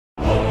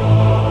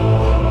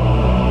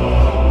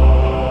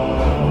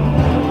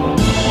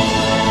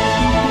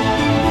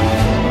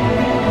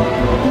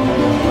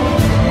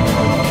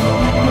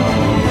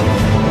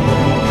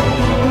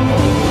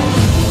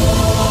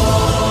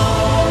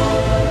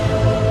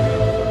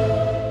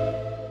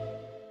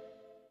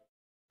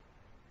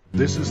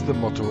This is the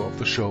motto of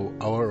the show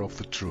Hour of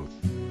the Truth.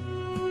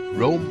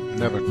 Rome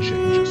never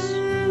changes.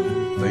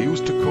 They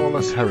used to call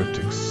us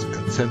heretics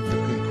and sent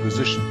the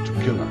Inquisition to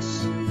kill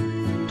us.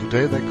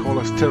 Today they call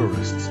us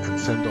terrorists and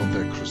send on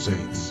their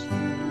crusades.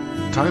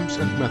 Times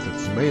and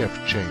methods may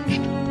have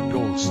changed, the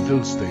goal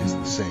still stays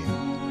the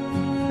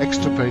same.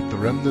 Extirpate the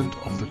remnant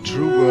of the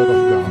true Word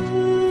of God,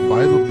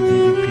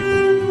 Bible-believing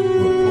people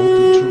who uphold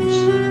the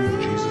truth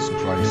in Jesus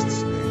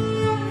Christ's name.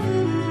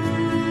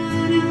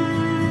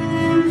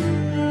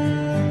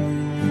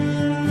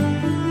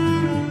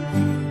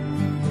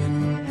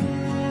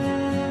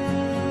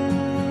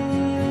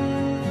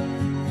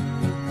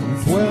 From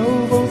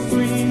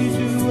 1203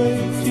 to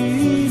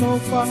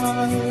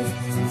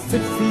 1805,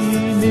 50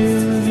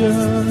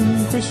 million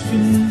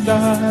Christians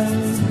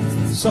died,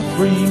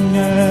 suffering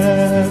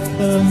at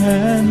the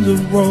hands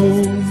of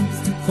Rome,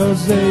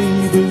 'cause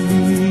they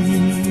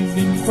believed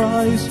in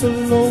Christ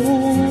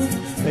alone.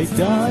 They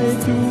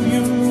died through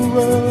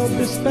Europe,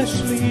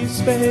 especially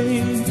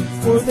Spain,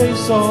 for they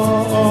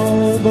saw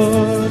all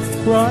but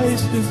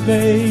Christ is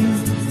vain.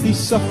 He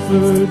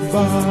suffered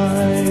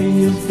by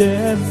his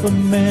death for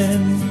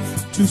men,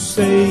 to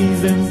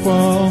save them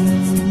from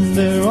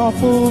their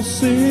awful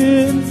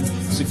sin.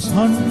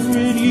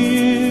 600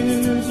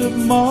 years of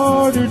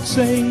martyred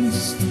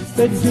saints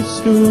that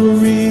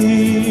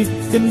history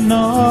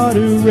cannot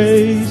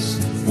erase.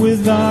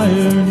 With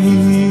iron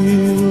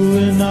heel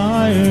and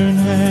iron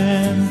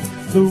hand,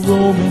 the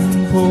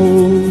Roman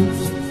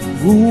popes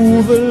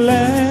rule the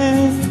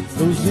land.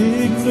 Those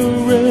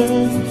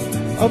ignorant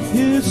of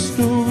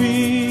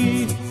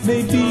history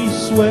may be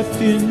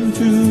swept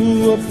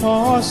into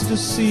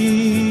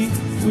apostasy.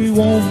 We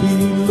won't be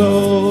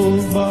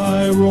lulled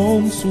by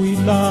Rome's sweet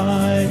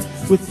lie,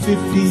 with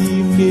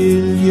 50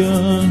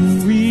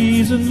 million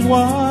reasons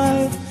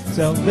why.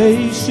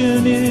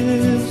 Salvation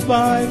is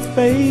by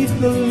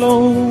faith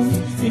alone,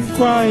 in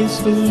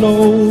Christ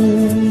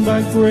alone,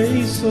 by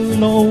grace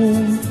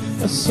alone.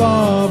 A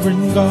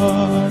sovereign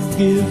God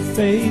give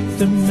faith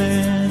to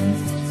man.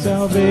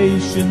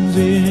 Salvation's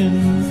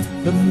in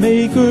the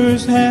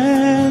Maker's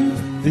hand.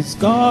 This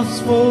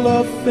gospel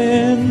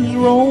offends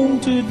Rome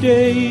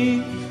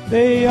today.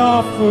 They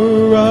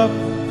offer up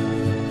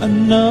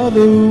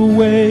another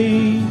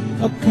way,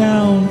 a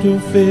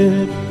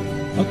counterfeit,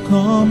 a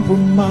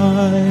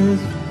compromise.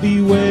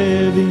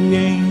 Beware the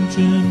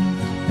ancient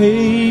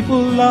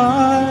papal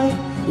lie,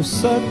 with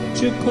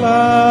such a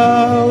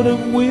cloud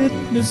of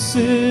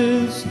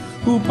witnesses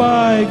who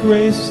by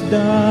grace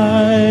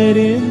died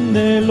in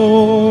their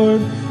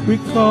Lord.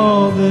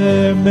 Recall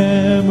their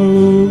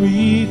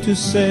memory to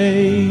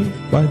say,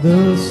 by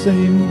the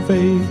same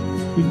faith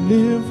we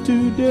live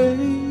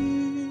today.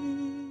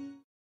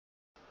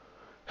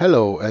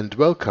 Hello and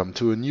welcome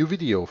to a new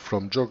video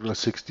from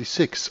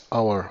Joggler66,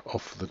 Hour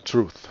of the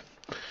Truth.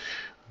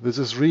 This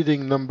is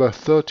reading number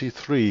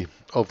 33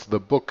 of the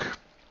book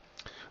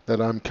that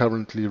I'm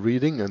currently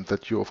reading and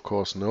that you of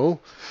course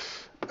know,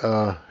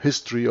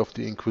 History of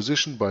the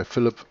Inquisition by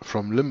Philip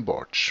from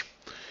Limborch.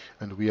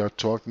 And we are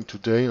talking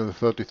today on the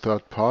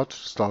 33rd part,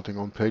 starting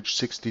on page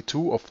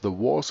 62 of The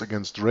Wars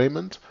Against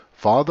Raymond,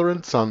 Father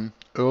and Son,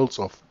 Earls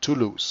of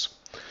Tholouse.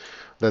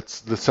 That's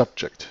the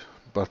subject.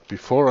 But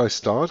before I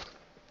start,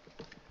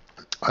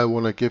 I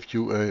want to give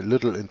you a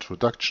little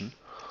introduction.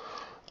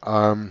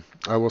 I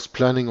was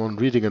planning on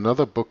reading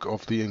another book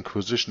of the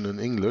Inquisition in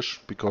English,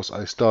 because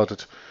I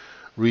started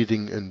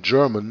reading in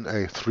German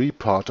a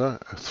three-parter,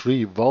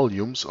 3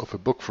 volumes of a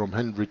book from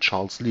Henry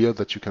Charles Lear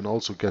that you can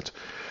also get,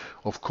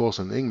 of course,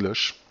 in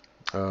English.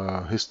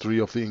 History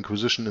of the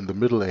Inquisition in the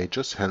Middle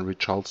Ages, Henry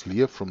Charles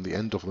Lear, from the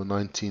end of the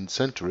 19th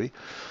century.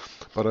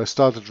 But I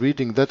started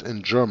reading that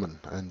in German,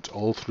 and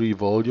all 3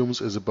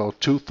 volumes is about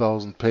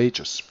 2,000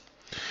 pages.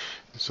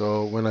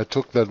 So when I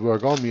took that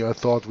work on me, I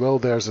thought, well,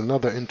 there's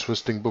another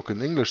interesting book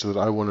in English that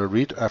I want to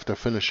read after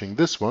finishing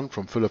this one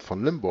from Philip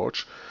von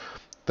Limborch,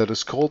 that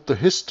is called The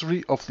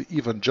History of the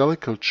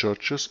Evangelical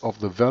Churches of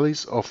the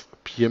Valleys of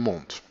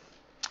Piedmont.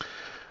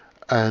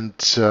 And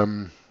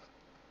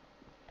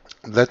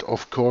that,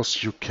 of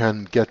course, you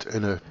can get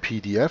in a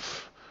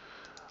PDF.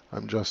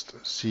 I'm just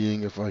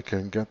seeing if I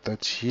can get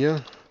that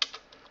here.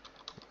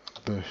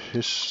 The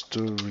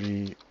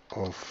History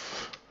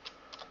of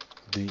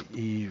the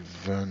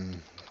Evangelical.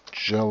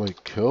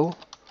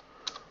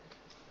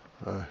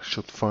 I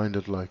should find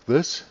it like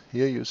this.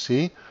 Here you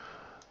see.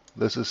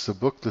 This is the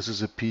book. This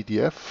is a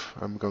PDF.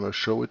 I'm going to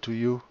show it to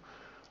you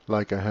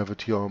like I have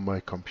it here on my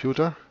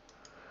computer.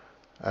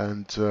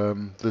 And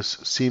this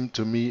seemed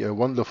to me a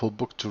wonderful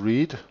book to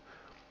read.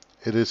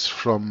 It is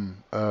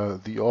from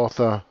the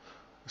author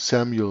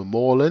Samuel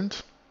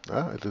Morland.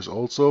 It is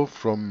also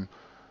from,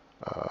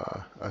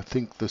 I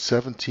think, the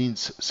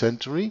 17th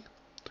century.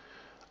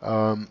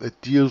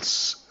 It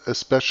deals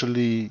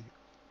especially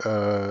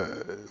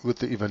with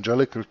the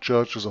evangelical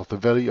churches of the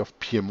Valley of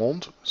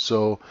Piedmont.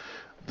 So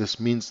this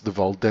means the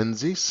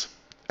Valdenses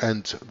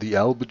and the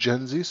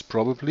Albigenses,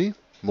 probably,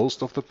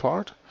 most of the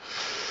part.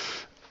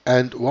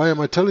 And why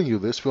am I telling you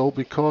this? Well,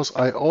 because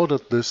I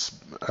ordered this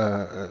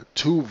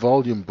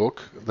 2-volume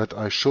book that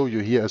I show you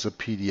here as a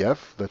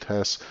PDF that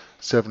has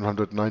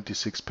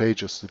 796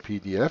 pages, the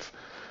PDF.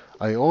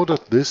 I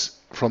ordered this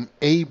from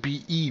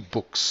ABE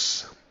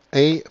Books.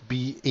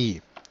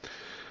 ABE.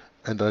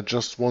 And I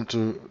just want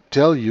to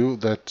tell you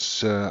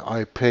that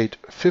I paid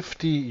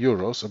 50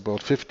 euros,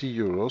 about 50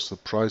 euros. The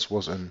price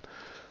was in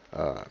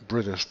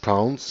British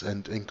pounds,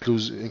 and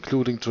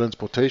including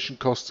transportation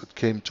costs, it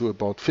came to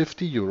about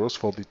 50 euros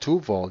for the 2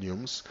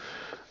 volumes.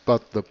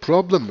 But the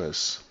problem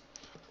is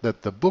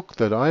that the book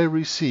that I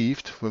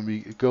received, when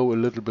we go a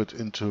little bit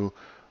into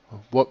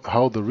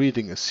how the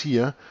reading is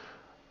here,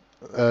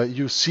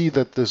 you see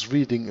that this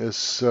reading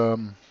is,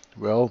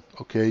 well,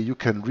 okay, you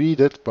can read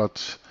it,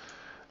 but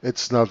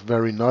it's not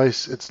very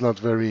nice. It's not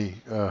very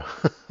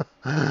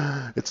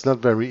it's not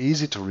very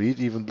easy to read,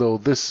 even though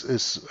this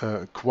is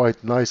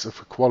quite nice of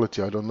a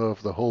quality. I don't know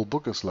if the whole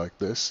book is like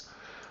this.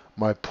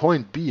 My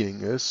point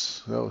being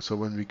is, so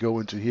when we go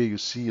into here, you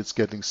see it's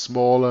getting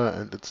smaller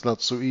and it's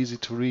not so easy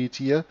to read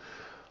here.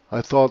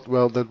 I thought,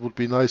 well, that would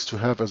be nice to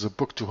have as a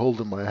book to hold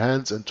in my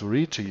hands and to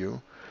read to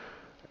you.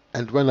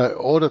 And when I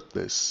ordered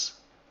this,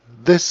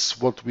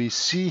 what we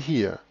see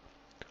here,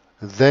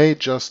 they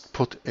just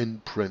put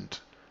in print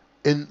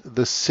in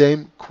the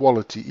same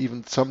quality,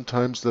 even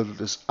sometimes that it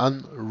is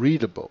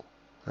unreadable.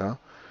 Yeah?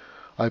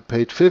 I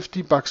paid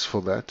 50 bucks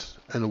for that,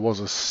 and it was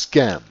a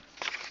scam.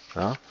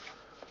 Yeah?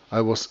 I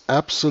was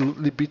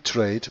absolutely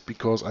betrayed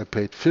because I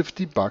paid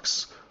 50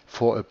 bucks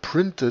for a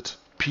printed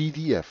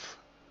PDF.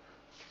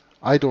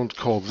 I don't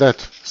call that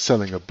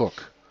selling a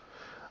book.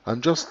 I'm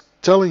just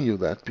telling you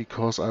that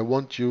because I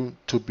want you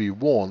to be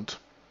warned,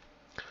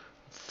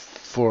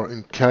 for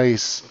in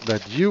case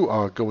that you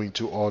are going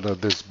to order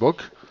this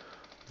book,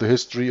 The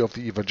History of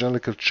the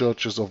Evangelical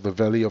Churches of the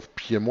Valley of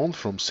Piedmont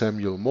from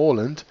Samuel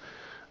Morland.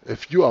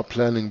 If you are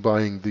planning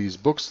buying these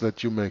books,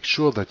 that you make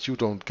sure that you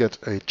don't get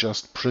a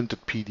just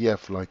printed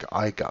PDF like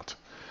I got.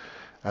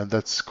 And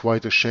that's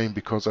quite a shame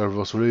because I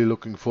was really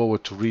looking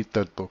forward to read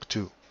that book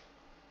too.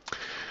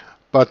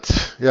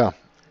 But yeah,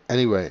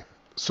 anyway,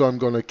 so I'm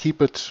going to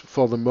keep it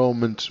for the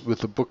moment with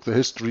the book The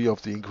History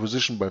of the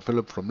Inquisition by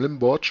Philip from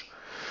Limborch.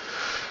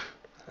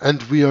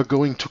 And we are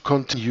going to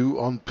continue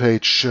on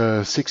page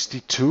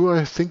 62,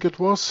 I think it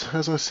was,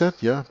 as I said,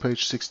 yeah,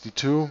 page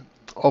 62,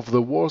 of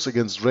the Wars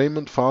against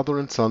Raymond, father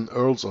and son,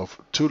 Earls of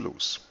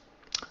Tholouse.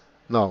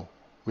 Now,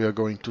 we are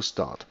going to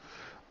start,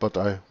 but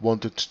I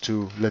wanted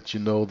to let you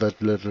know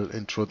that little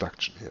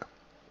introduction here.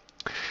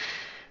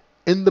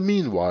 In the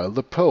meanwhile,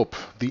 the Pope,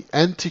 the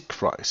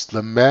Antichrist,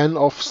 the man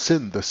of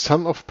sin, the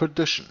son of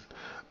perdition,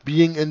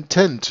 being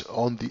intent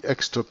on the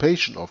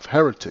extirpation of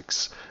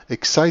heretics,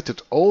 excited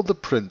all the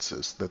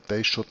princes that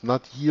they should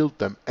not yield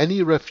them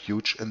any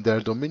refuge in their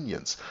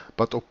dominions,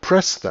 but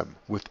oppress them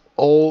with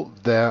all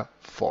their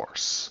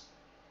force.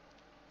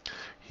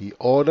 He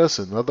orders,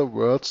 in other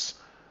words,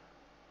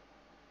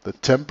 the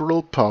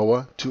temporal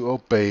power to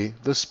obey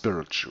the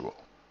spiritual.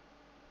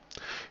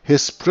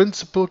 His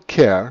principal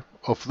care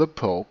of the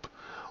Pope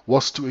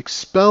was to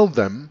expel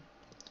them,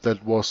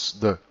 that was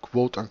the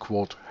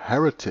quote-unquote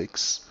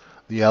heretics,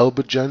 the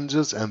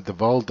Albigenses and the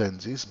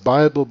Valdenses,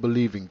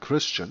 Bible-believing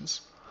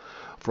Christians,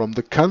 from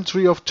the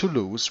country of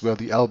Toulouse, where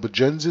the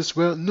Albigenses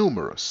were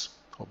numerous,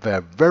 were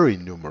very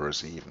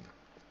numerous even.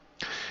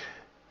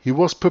 He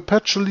was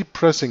perpetually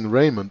pressing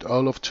Raymond,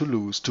 Earl of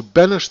Tholouse, to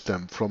banish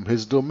them from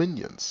his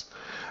dominions,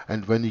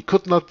 and when he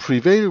could not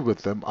prevail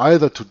with them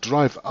either to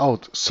drive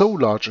out so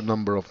large a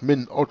number of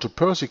men or to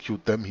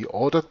persecute them, he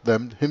ordered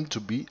him to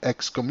be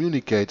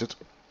excommunicated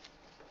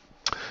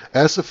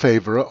as a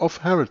favourer of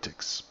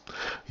heretics.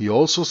 He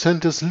also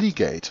sent his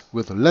legate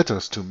with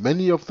letters to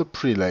many of the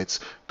prelates,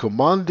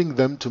 commanding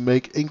them to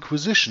make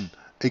inquisition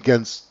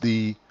against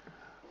the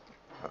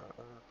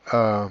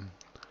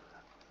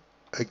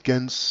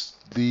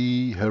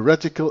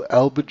heretical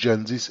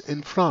Albigenses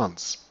in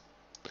France,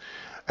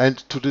 and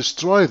to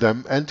destroy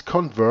them and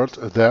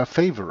convert their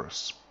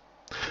favourers.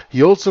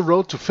 He also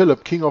wrote to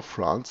Philip, King of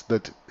France,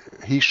 that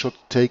he should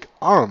take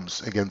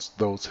arms against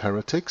those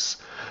heretics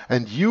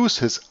and use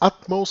his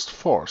utmost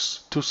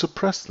force to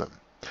suppress them,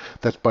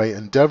 that by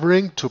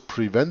endeavouring to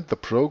prevent the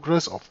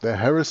progress of their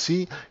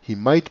heresy he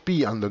might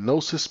be under no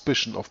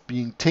suspicion of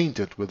being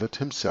tainted with it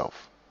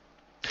himself.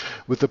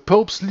 With the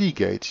Pope's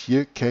legate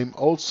here came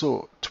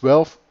also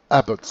 12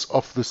 abbots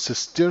of the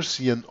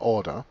Cistercian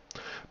order,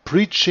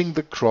 preaching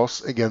the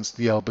cross against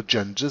the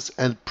Albigenses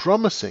and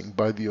promising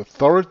by the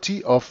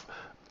authority of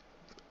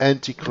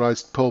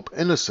Antichrist Pope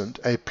Innocent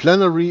a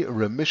plenary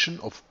remission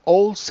of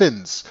all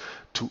sins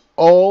to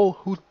all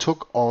who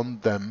took on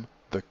them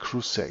the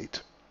crusade.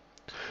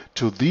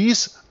 To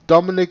these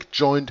Dominic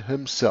joined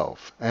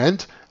himself,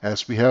 and,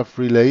 as we have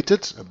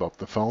related about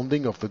the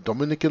founding of the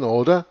Dominican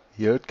order,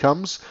 here it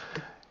comes,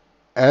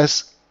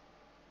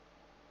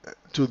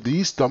 to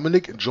these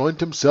Dominic joined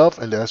himself,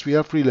 and as we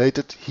have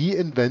related, he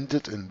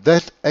invented in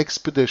that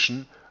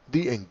expedition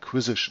the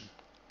Inquisition.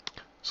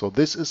 So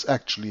this is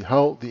actually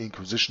how the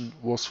Inquisition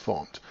was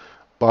formed.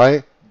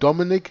 by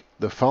Dominic,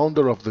 the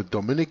founder of the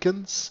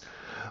Dominicans,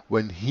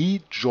 when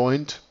he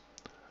joined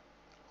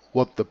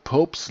what the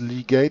Pope's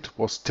legate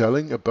was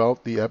telling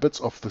about the abbots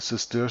of the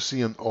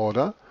Cistercian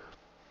order.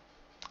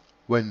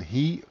 When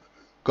he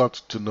got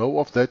to know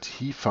of that,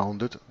 he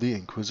founded the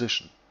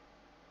Inquisition.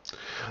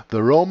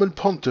 The Roman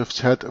pontiffs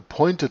had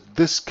appointed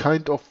this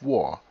kind of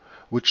war,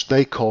 which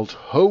they called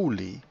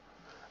holy,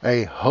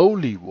 a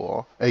holy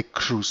war, a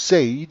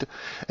crusade,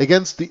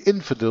 against the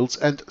infidels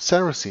and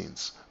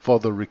Saracens, for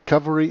the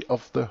recovery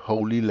of the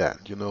Holy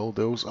Land. You know,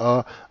 those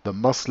are the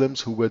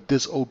Muslims who were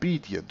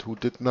disobedient, who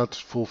did not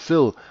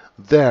fulfill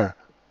their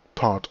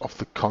part of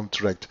the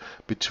contract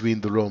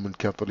between the Roman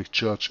Catholic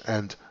Church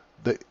and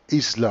the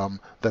Islam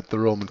that the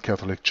Roman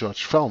Catholic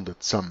Church founded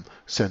some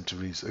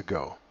centuries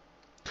ago.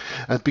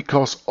 And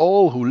because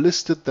all who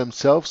listed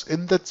themselves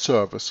in that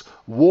service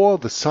wore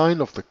the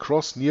sign of the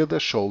cross near their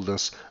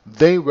shoulders,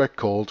 they were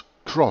called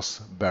cross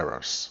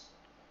bearers.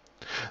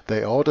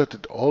 They ordered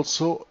it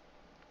also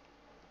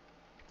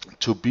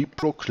to be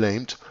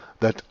proclaimed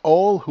that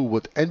all who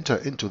would enter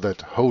into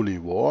that holy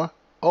war,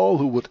 all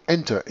who would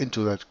enter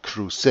into that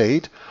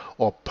crusade,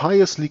 or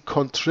piously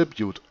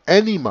contribute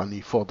any money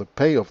for the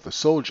pay of the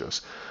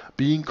soldiers,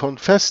 being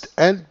confessed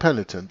and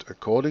penitent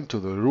according to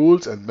the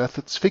rules and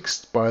methods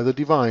fixed by the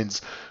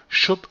divines,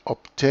 should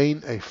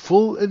obtain a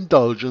full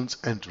indulgence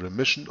and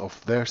remission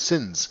of their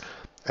sins,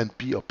 and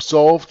be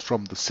absolved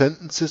from the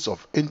sentences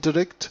of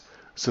interdict,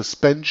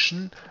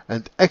 suspension,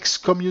 and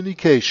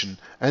excommunication,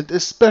 and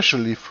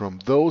especially from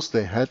those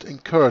they had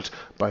incurred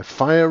by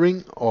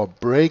firing or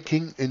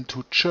breaking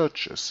into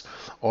churches,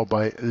 or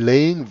by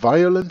laying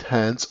violent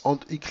hands on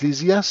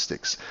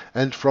ecclesiastics,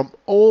 and from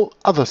all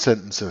other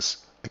sentences,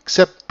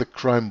 except the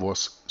crime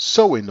was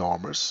so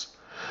enormous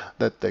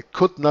that they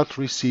could not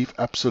receive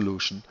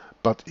absolution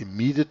but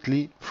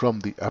immediately from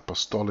the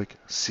Apostolic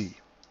See.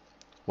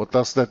 What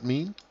does that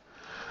mean?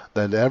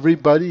 That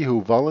everybody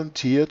who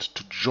volunteered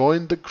to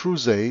join the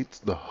crusade,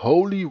 the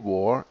holy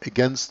war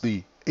against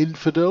the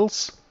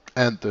infidels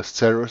and the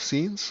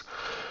Saracens,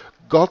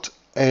 got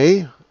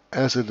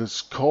as it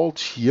is called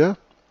here,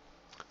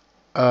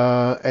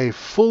 a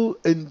full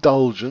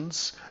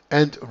indulgence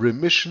and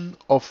remission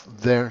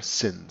of their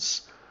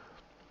sins.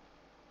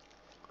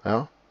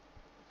 Yeah?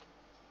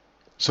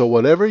 So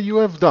whatever you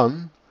have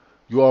done,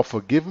 you are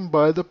forgiven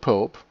by the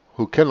Pope,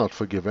 who cannot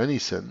forgive any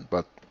sin,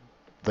 but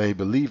they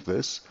believe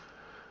this.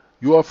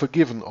 You are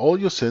forgiven all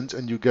your sins,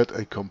 and you get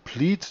a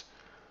complete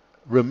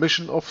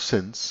remission of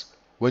sins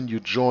when you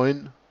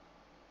join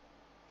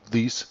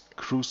these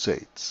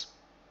crusades.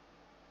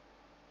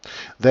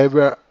 They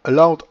were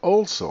allowed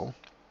also,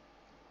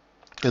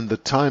 in the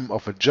time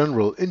of a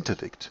general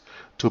interdict,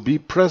 to be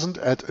present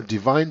at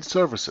divine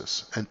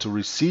services and to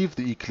receive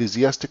the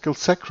ecclesiastical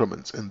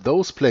sacraments in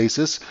those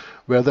places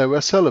where they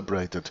were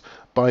celebrated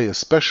by a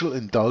special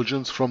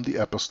indulgence from the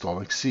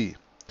Apostolic See,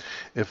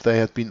 if they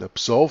had been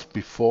absolved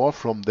before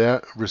from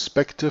their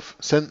respective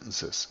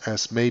sentences,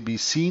 as may be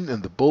seen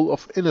in the Bull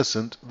of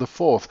Innocent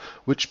IV,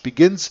 which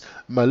begins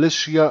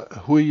Malitia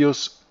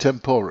huius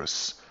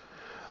temporis,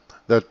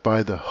 that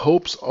by the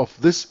hopes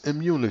of this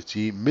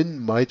immunity men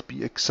might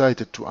be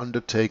excited to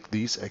undertake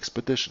these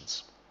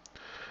expeditions.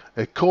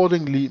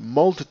 Accordingly,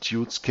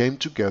 multitudes came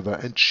together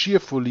and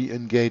cheerfully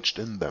engaged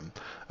in them,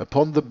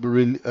 upon the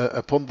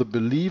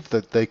belief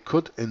that they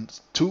could in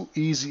so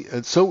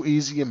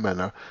easy a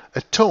manner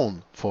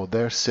atone for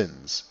their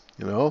sins.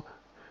 You know,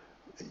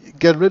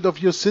 get rid of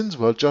your sins?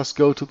 Well, just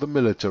go to the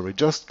military.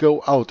 Just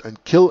go out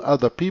and kill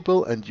other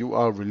people and you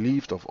are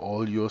relieved of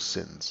all your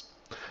sins.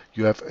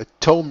 You have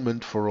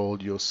atonement for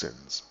all your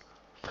sins.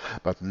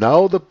 But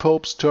now the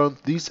popes turned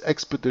these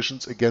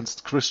expeditions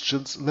against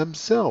Christians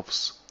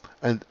themselves.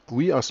 And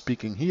we are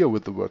speaking here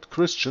with the word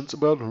Christians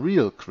about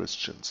real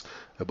Christians,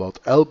 about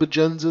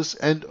Albigenses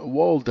and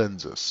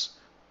Waldenses,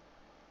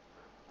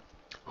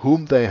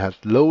 whom they had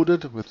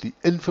loaded with the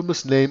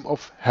infamous name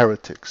of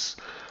heretics,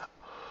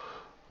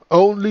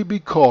 only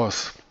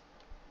because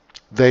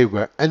they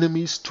were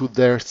enemies to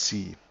their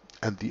see,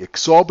 and the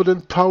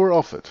exorbitant power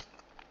of it.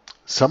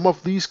 Some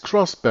of these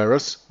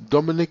cross-bearers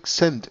Dominic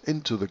sent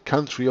into the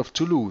country of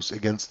Toulouse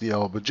against the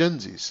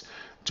Albigenses,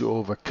 to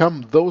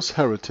overcome those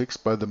heretics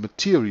by the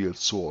material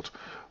sword,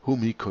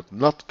 whom he could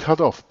not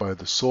cut off by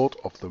the sword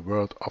of the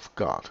word of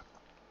God.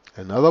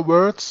 In other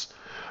words,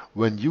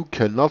 when you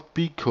cannot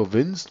be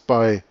convinced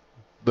by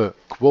the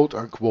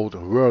quote-unquote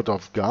word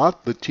of God,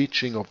 the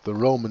teaching of the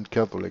Roman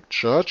Catholic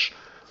Church,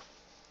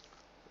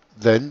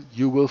 then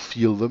you will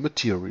feel the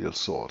material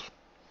sword.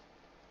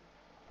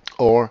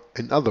 Or,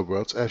 in other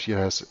words, as you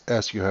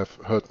have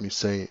heard me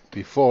say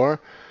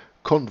before,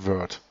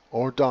 convert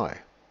or die.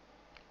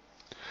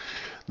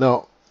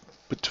 Now,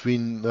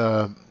 between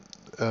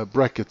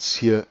brackets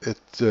here,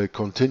 it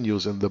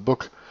continues in the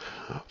book.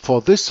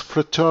 For this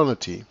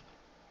fraternity,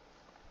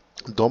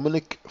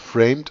 Dominic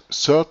framed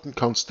certain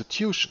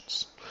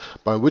constitutions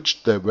by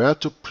which they were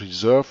to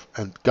preserve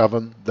and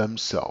govern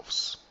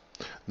themselves.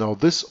 Now,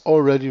 this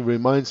already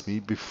reminds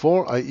me,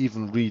 before I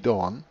even read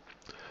on,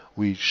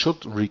 we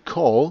should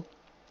recall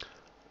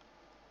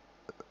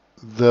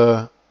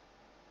the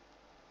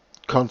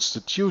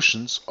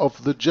constitutions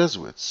of the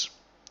Jesuits,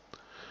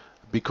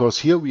 because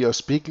here we are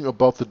speaking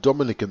about the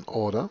Dominican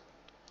order,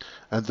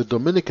 and the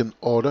Dominican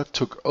order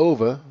took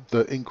over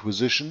the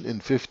Inquisition in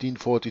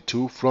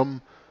 1542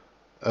 from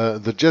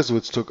the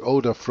Jesuits took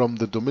over from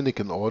the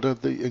Dominican order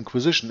the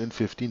Inquisition in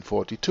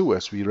 1542,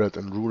 as we read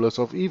in Rulers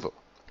of Evil.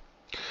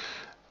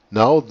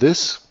 Now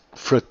this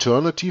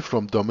fraternity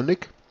from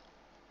Dominic,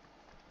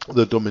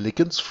 the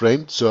Dominicans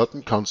framed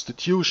certain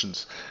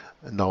constitutions.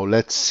 Now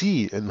let's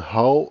see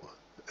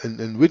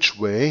in which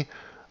way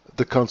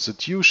the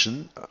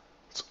constitution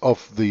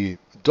of the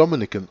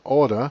Dominican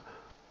order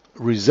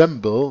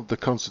resemble the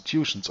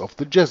constitutions of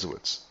the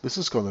Jesuits. This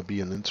is going to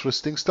be an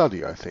interesting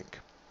study, I think.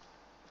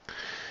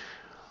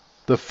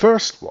 The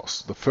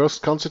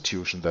first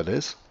constitution, that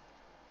is,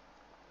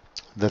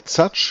 that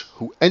such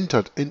who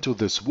entered into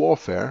this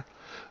warfare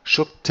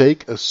should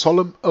take a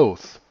solemn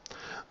oath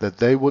that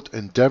they would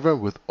endeavor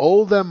with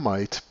all their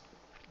might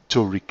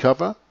to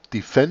recover,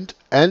 defend,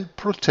 and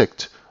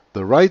protect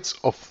the rights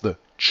of the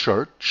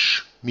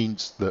Church,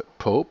 means the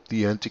Pope,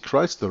 the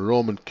Antichrist, the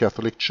Roman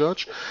Catholic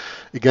Church,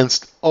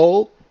 against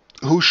all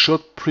who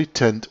should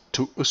pretend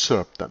to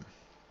usurp them,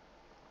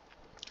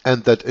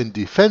 and that in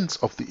defense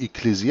of the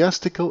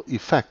ecclesiastical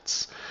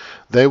effects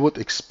they would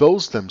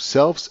expose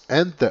themselves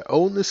and their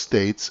own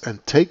estates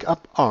and take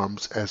up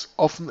arms as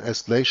often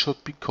as they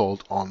should be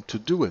called on to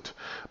do it,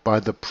 by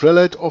the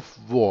prelate of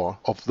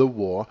the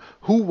war,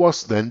 who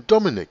was then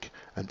Dominic,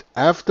 and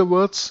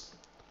afterwards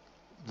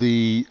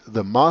the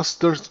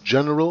Masters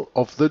General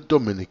of the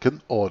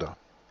Dominican order.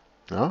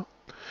 Yeah?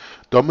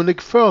 Dominic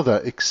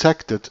further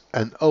exacted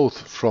an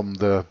oath from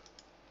the,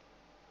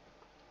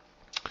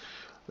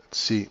 let's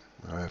see,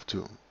 I have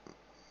to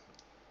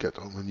get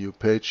on a new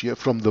page here,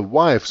 from the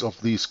wives of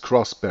these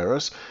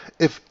cross-bearers,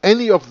 if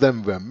any of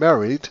them were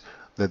married,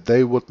 that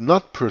they would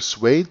not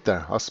persuade their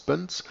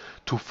husbands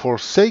to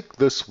forsake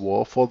this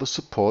war for the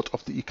support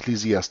of the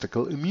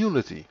ecclesiastical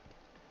immunity,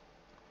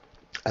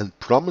 and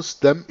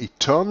promised them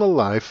eternal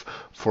life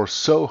for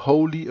so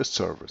holy a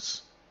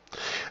service.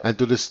 And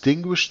to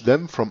distinguish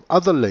them from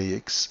other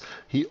laics,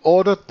 he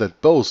ordered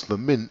that both the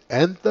men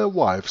and their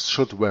wives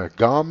should wear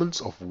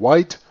garments of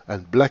white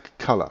and black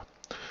color,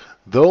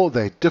 though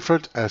they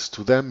differed as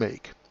to their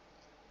make.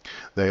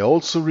 They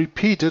also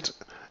repeated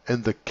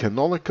in the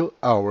canonical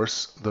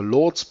hours the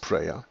Lord's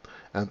Prayer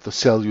and the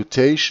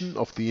salutation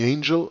of the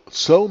angel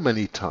so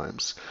many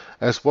times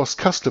as was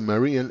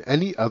customary in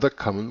any other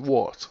common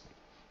ward.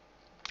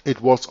 It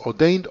was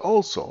ordained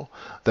also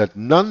that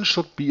none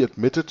should be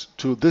admitted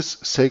to this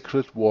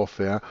sacred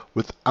warfare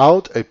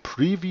without a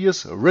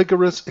previous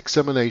rigorous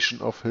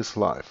examination of his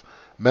life,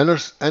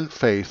 manners, and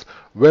faith,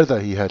 whether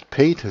he had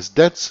paid his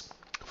debts,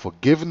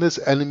 forgiven his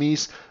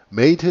enemies,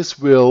 made his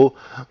will,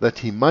 that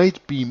he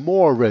might be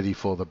more ready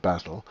for the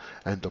battle,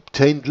 and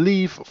obtained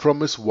leave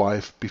from his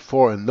wife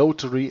before a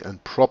notary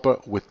and proper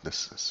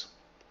witnesses.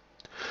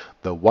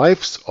 The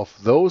wives of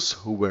those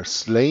who were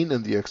slain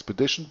in the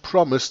expedition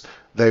promised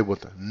they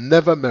would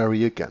never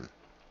marry again.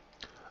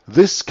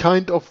 This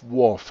kind of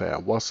warfare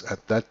was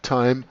at that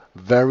time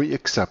very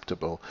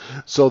acceptable,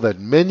 so that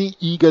many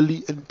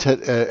eagerly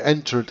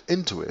entered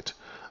into it,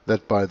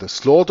 that by the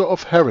slaughter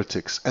of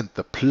heretics and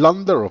the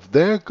plunder of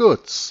their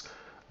goods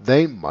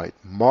they might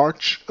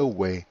march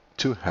away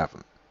to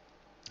heaven.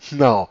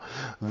 Now,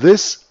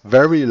 this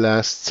very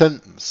last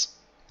sentence,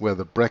 where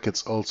the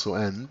brackets also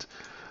end,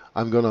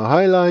 I'm going to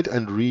highlight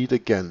and read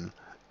again,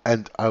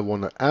 and I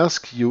want to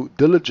ask you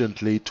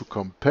diligently to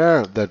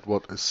compare that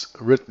what is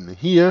written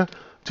here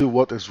to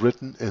what is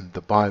written in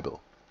the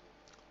Bible.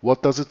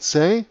 What does it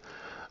say?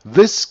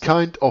 This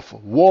kind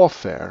of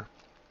warfare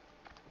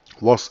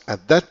was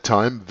at that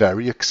time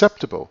very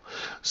acceptable,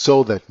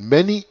 so that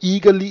many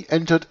eagerly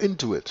entered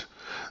into it,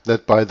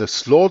 that by the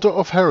slaughter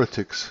of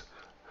heretics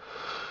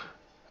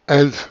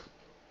and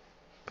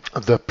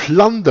the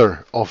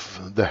plunder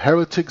of the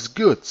heretics'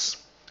 goods,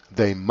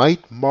 they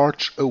might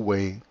march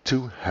away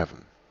to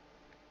heaven.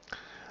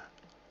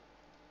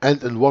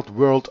 And in what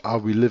world are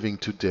we living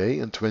today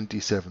in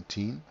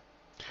 2017?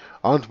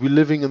 Aren't we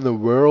living in a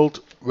world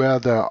where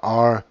there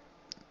are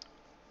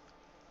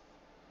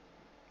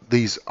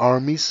these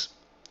armies,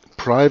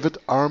 private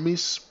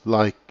armies,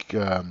 like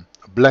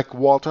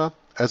Blackwater,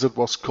 as it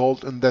was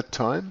called in that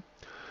time?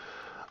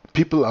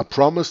 People are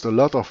promised a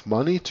lot of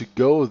money to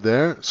go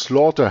there,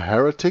 slaughter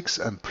heretics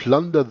and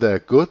plunder their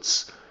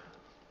goods,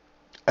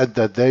 and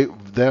that they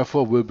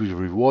therefore will be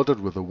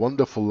rewarded with a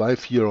wonderful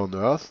life here on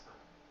earth,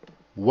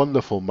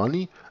 wonderful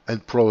money,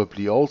 and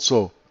probably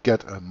also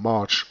get a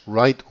march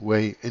right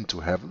way into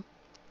heaven.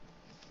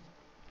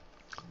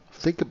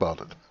 Think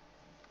about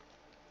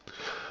it.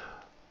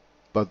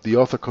 But the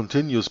author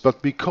continues,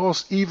 but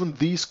because even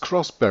these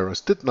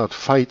cross-bearers did not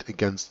fight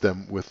against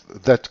them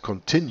with that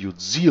continued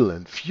zeal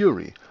and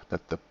fury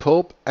that the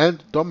Pope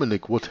and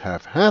Dominic would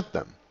have had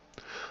them,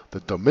 the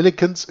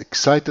Dominicans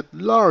excited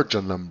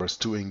larger numbers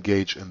to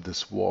engage in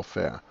this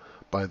warfare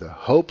by the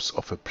hopes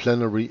of a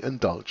plenary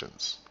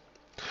indulgence.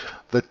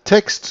 The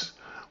text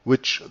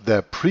which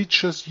their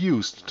preachers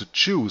used to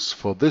choose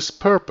for this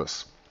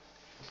purpose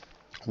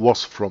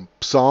was from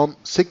Psalm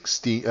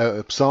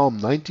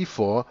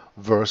 94,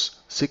 verse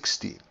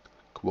 16.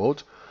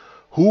 Quote,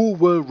 "Who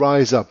will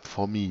rise up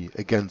for me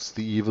against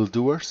the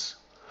evildoers?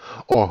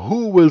 Or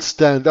who will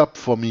stand up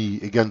for me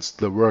against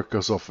the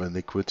workers of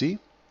iniquity?"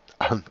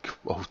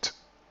 Unquote.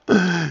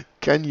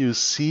 Can you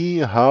see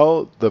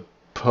how the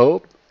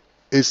Pope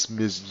is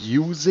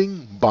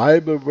misusing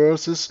Bible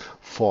verses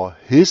for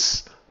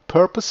his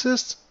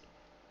purposes?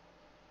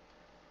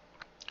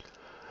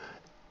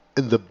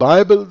 In the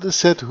Bible it is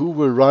said, "Who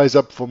will rise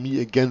up for me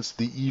against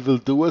the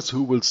evildoers?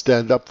 Who will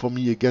stand up for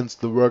me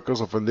against the workers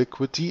of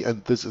iniquity?"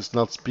 And this is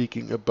not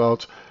speaking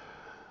about,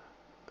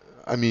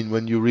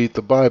 when you read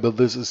the Bible,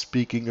 this is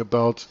speaking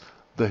about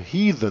the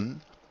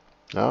heathen,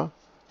 yeah,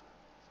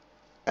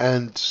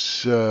 and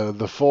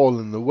the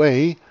fallen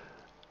away.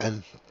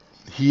 And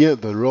here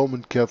the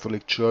Roman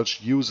Catholic Church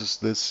uses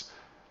this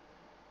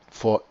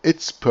for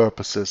its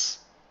purposes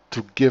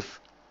to give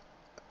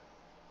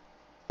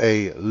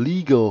a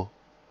legal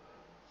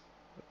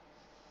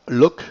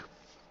look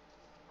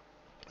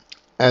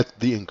at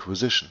the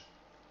Inquisition.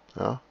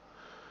 Yeah?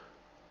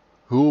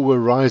 Who will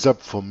rise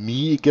up for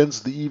me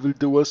against the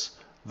evildoers?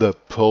 The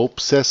Pope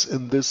says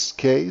in this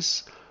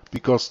case,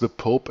 because the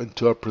Pope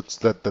interprets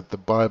that the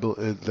Bible,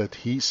 that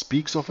he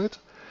speaks of it.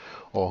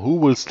 Or who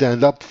will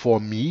stand up for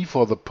me,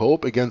 for the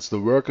Pope, against the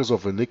workers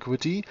of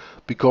iniquity?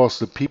 Because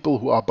the people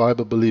who are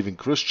Bible-believing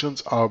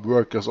Christians are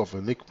workers of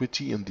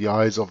iniquity in the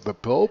eyes of the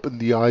Pope, in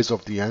the eyes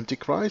of the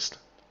Antichrist.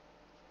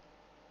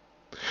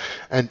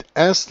 And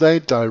as they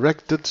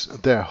directed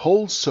their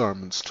whole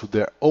sermons to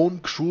their own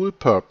cruel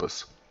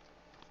purpose,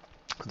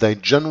 they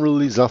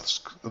generally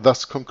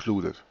thus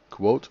concluded,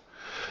 quote,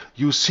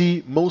 "You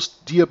see,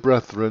 most dear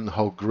brethren,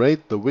 how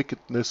great the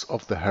wickedness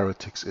of the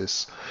heretics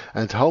is,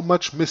 and how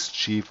much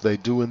mischief they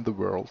do in the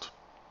world.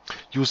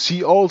 You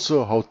see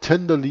also how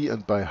tenderly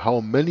and by how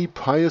many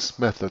pious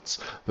methods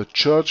the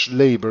Church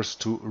labors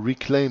to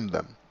reclaim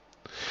them.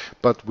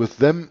 But with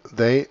them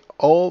they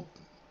all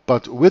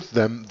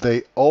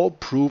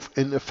prove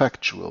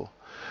ineffectual,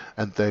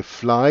 and they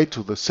fly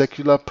to the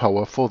secular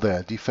power for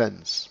their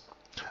defense.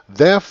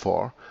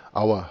 Therefore,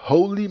 our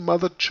Holy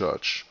Mother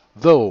Church,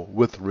 though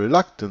with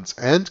reluctance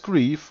and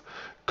grief,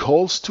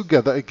 calls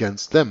together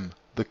against them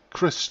the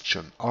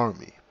Christian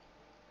army.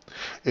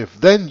 If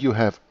then you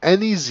have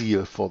any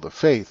zeal for the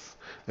faith,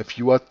 if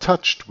you are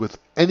touched with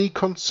any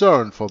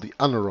concern for the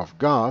honor of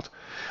God,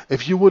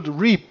 if you would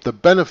reap the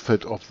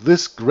benefit of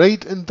this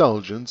great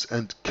indulgence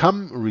and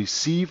come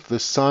receive the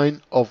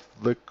sign of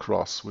the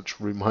cross," which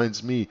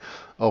reminds me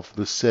of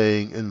the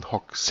saying "in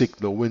hoc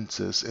signo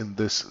vinces," in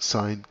this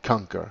sign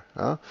conquer.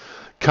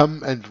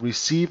 Come and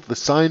receive the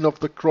sign of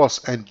the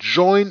cross and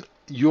join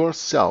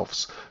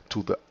yourselves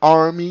to the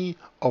army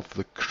of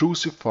the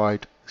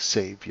crucified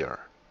Savior.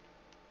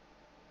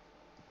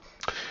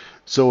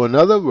 So in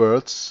other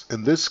words,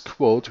 in this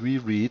quote we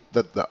read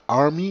that the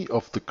army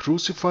of the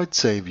crucified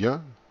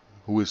Savior,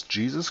 who is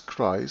Jesus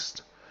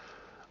Christ,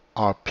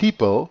 are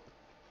people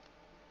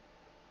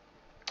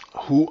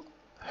who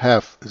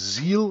have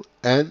zeal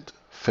and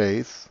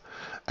faith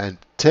and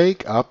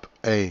take up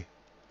a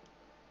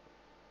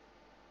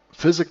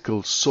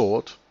physical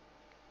sword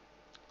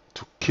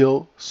to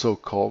kill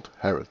so-called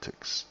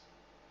heretics.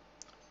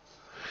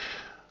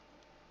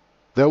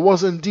 There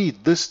was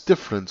indeed this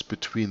difference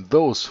between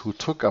those who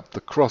took up the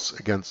cross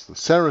against the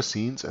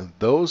Saracens and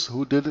those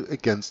who did it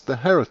against the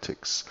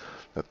heretics,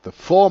 that the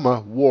former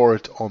wore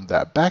it on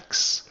their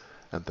backs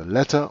and the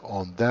latter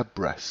on their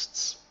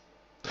breasts,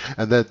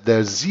 and that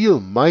their zeal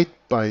might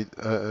by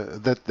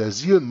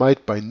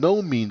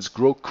no means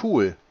grow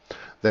cool.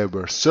 There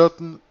were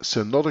certain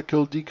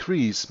synodical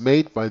decrees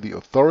made by the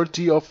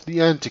authority of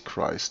the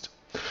Antichrist,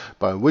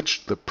 by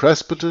which the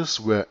presbyters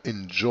were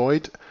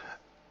enjoined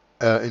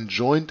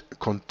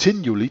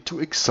continually to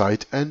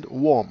excite and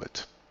warm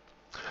it.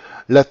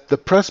 Let the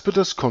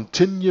presbyters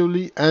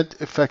continually and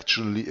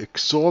effectually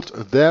exhort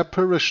their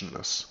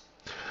parishioners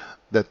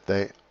that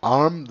they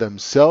arm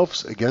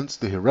themselves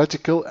against the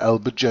heretical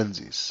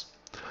Albigenses.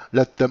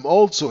 Let them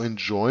also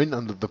enjoin,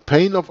 under the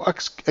pain of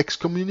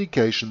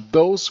excommunication,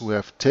 those who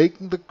have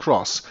taken the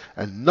cross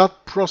and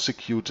not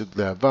prosecuted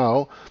their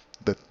vow,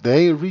 that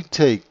they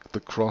retake the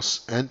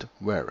cross and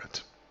wear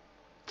it.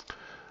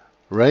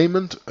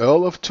 Raymond,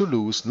 Earl of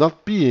Tholouse,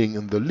 not being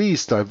in the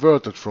least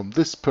diverted from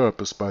this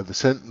purpose by the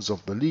sentence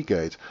of the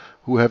legate,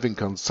 who having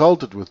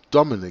consulted with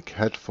Dominic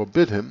had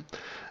forbid him,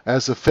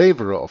 as a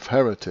favourer of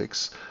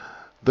heretics,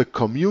 the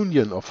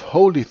communion of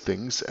holy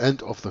things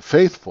and of the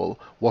faithful,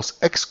 was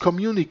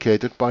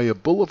excommunicated by a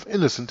bull of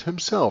Innocent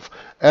himself,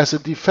 as a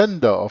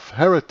defender of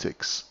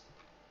heretics,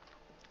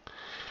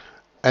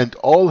 and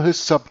all his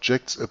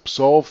subjects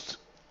absolved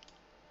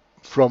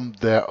from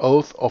their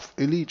oath of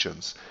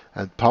allegiance,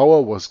 and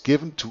power was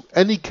given to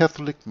any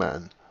Catholic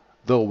man,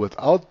 though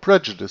without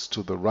prejudice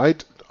to the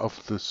right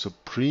of the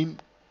Supreme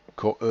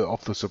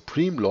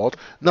Lord,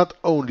 not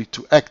only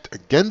to act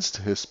against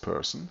his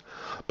person,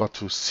 but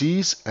to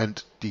seize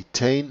and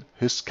detain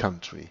his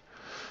country.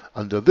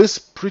 under this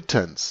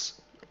pretense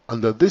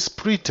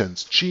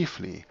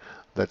chiefly,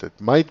 that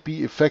it might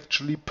be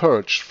effectually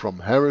purged from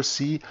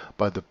heresy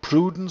by the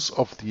prudence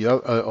of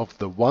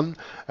the one,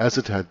 as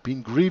it had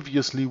been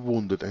grievously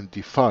wounded and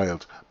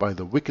defiled by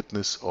the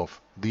wickedness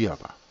of the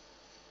other.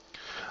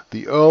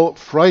 The Earl,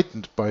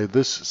 frightened by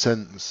this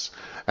sentence,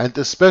 and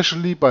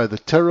especially by the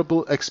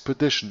terrible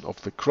expedition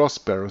of the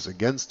cross-bearers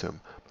against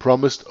him,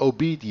 promised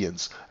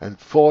obedience and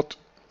fought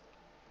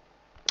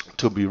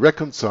to be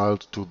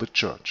reconciled to the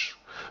Church,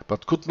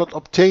 but could not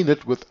obtain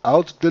it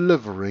without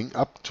delivering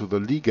up to the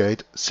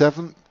legate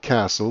 7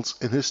 castles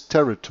in his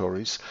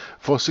territories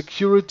for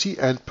security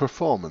and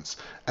performance,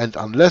 and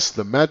unless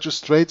the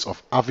magistrates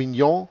of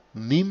Avignon,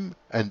 Nîmes,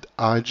 and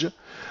Agde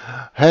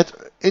had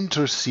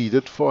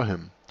interceded for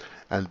him,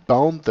 and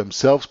bound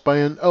themselves by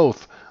an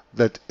oath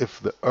that if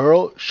the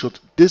Earl should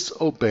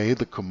disobey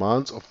the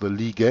commands of the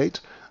legate,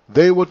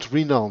 they would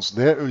renounce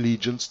their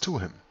allegiance to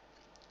him.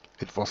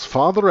 It was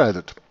farther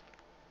added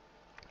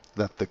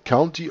that the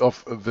county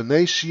of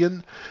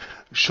Venetian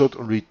should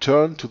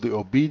return to the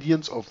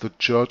obedience of the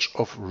Church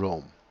of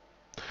Rome.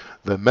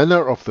 The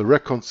manner of the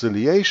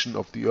reconciliation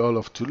of the Earl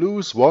of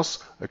Tholouse was,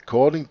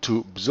 according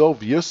to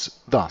Boethius,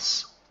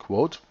 thus,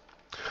 quote,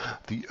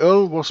 "The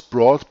Earl was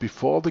brought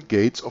before the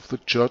gates of the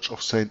Church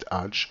of St.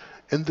 Agde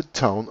in the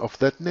town of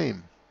that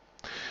name.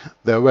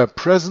 There were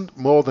present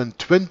more than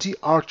 20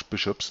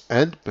 archbishops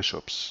and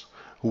bishops,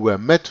 who were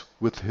met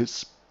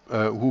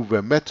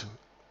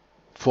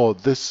for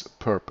this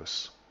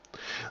purpose.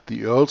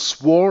 The Earl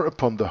swore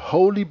upon the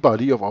holy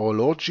body of our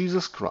Lord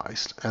Jesus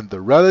Christ and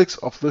the relics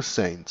of the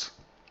saints,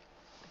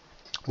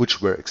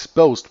 which were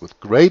exposed with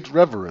great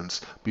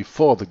reverence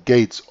before the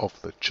gates of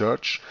the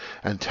church,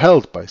 and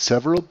held by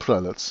several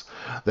prelates,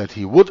 that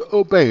he would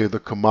obey the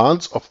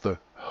commands of the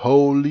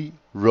Holy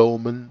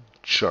Roman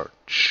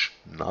Church,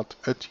 not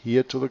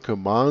adhere to the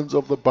commands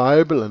of the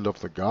Bible and of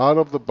the God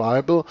of the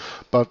Bible,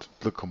 but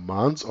the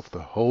commands of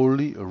the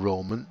Holy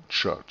Roman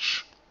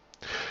Church.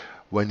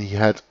 When he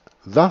had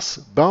thus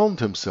bound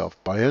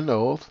himself by an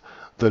oath,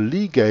 the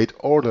legate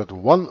ordered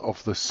one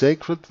of the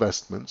sacred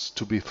vestments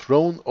to be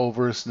thrown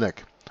over his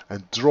neck,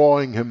 and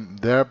drawing him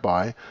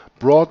thereby,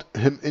 brought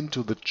him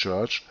into the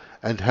church,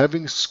 and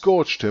having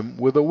scourged him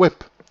with a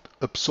whip,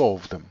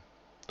 absolved him.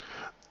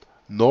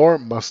 Nor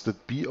must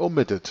it be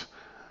omitted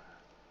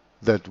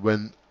that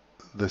when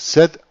the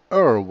said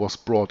Earl was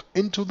brought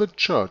into the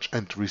church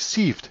and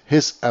received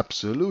his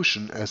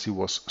absolution as he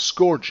was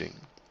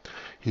scourging,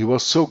 he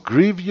was so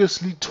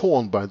grievously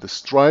torn by the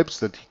stripes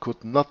that he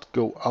could not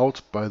go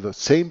out by the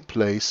same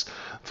place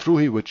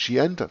through which he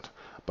entered,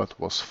 but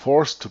was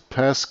forced to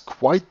pass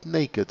quite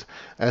naked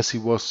as he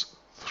was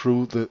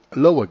through the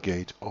lower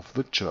gate of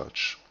the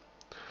church.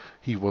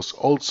 He was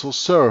also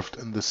served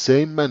in the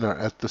same manner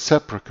at the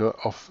sepulchre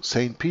of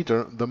St.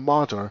 Peter the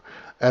Martyr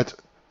at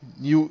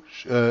New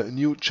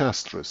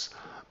Chastris,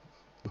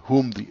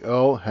 whom the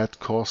Earl had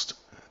caused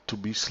to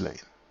be slain."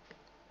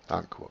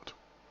 Unquote.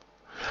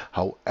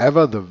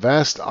 However, the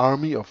vast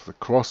army of the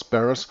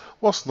cross-bearers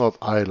was not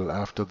idle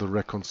after the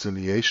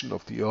reconciliation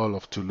of the Earl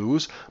of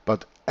Tholouse,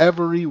 but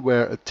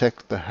everywhere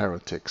attacked the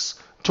heretics,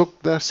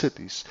 took their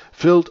cities,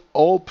 filled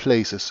all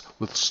places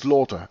with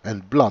slaughter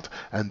and blood,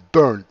 and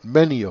burned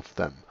many of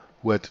them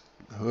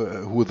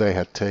who they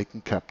had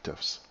taken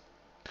captives.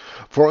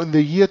 For in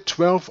the year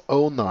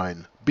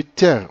 1209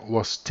 Bitter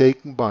was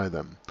taken by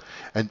them,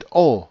 and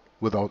all,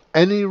 without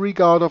any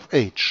regard of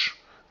age,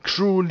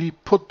 cruelly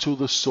put to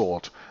the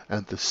sword,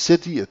 and the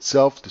city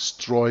itself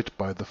destroyed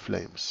by the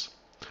flames.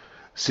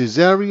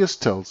 Caesarius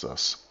tells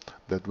us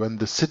that when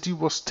the city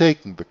was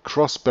taken, the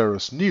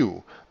cross-bearers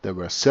knew there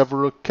were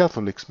several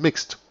Catholics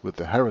mixed with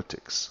the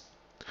heretics.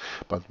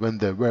 But when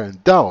they were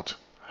in doubt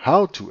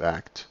how to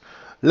act,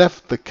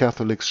 lest the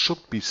Catholics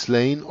should be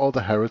slain or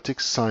the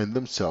heretics sign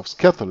themselves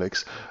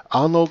Catholics,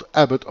 Arnold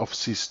Abbot of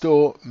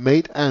Cîsteaux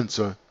made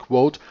answer,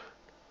 quote,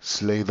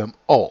 "Slay them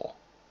all,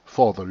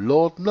 for the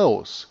Lord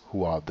knows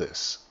who are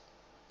this."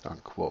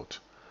 Unquote.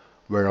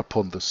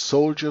 Whereupon the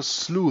soldiers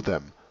slew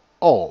them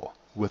all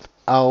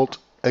without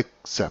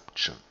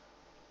exception.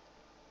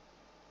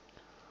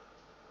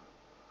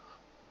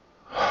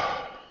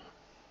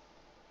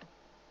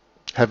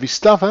 Heavy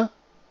stuff, eh?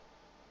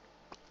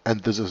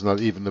 And this is not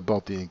even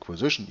about the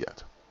Inquisition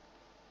yet.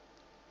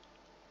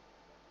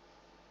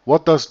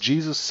 What does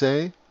Jesus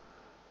say?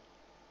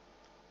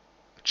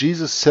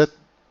 Jesus said,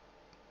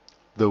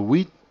 "The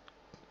wheat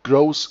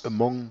grows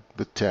among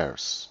the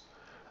tares,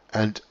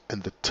 and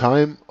in the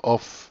time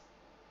of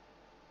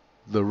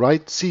the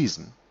right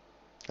season,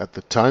 at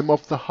the time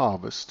of the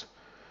harvest,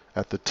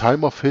 at the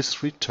time of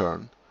his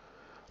return,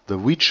 the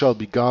wheat shall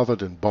be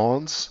gathered in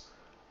barns,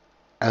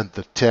 and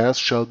the tares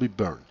shall be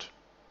burned."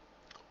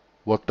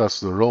 What does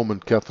the Roman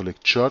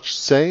Catholic Church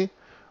say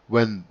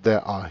when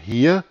there are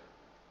here,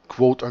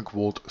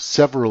 quote-unquote,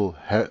 several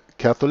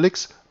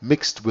Catholics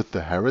mixed with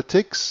the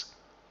heretics?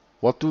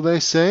 What do they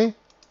say?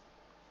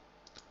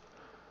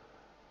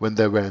 When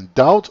they were in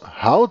doubt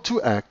how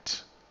to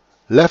act,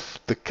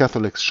 lest the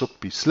Catholics should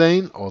be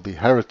slain or the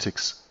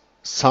heretics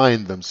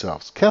sign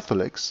themselves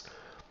Catholics,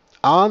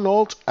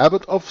 Arnold,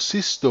 abbot of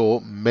Sisto,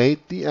 made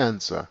the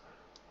answer,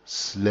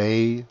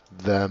 "Slay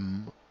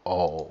them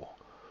all,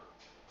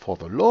 for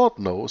the Lord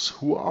knows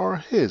who are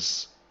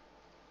his."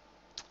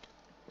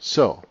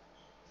 So,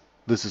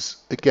 this is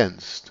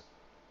against,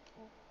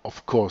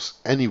 of course,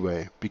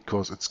 anyway,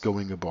 because it's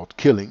going about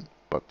killing,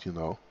 but you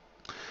know,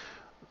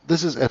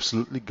 this is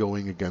absolutely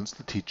going against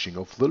the teaching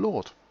of the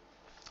Lord.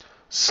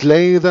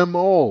 Slay them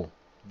all,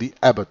 the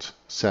abbot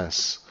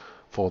says,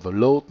 for the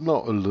Lord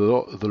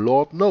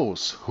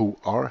knows who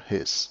are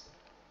his.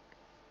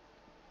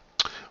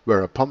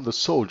 Whereupon the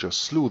soldiers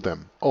slew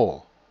them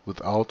all,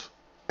 without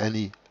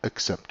any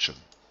exception.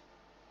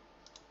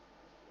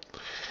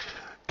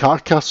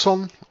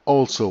 Carcassonne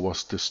also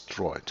was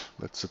destroyed.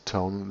 That's a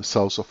town in the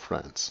south of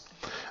France.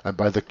 And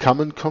by the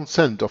common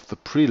consent of the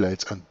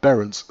prelates and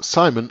barons,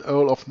 Simon,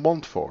 Earl of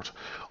Montfort,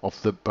 of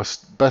the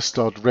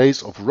bastard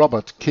race of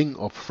Robert, King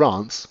of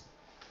France,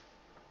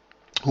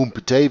 whom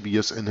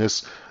Petavius in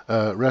his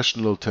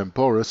Rational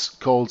Temporis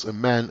calls a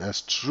man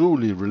as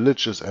truly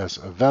religious as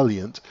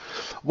valiant,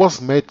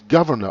 was made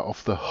governor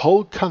of the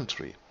whole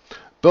country,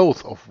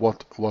 both of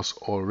what was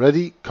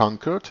already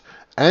conquered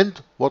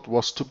and what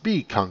was to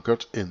be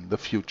conquered in the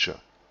future.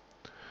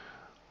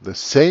 The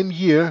same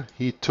year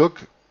he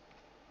took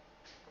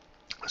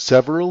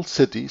several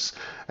cities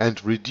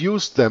and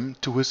reduced them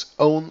to his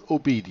own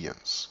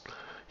obedience.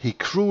 He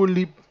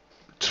cruelly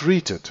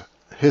treated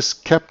his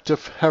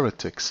captive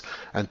heretics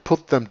and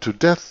put them to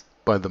death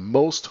by the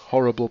most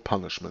horrible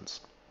punishments.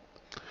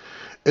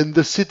 In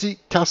the city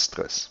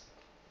Castres,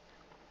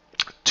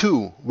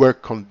 2 were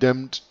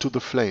condemned to the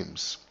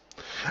flames,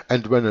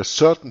 and when a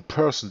certain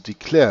person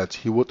declared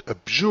he would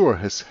abjure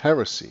his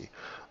heresy,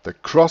 the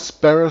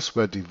cross-bearers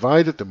were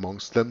divided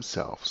amongst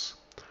themselves.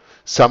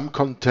 Some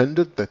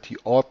contended that he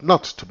ought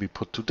not to be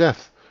put to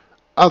death.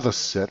 Others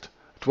said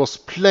it was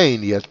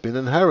plain he had been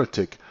an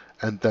heretic,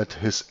 and that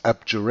his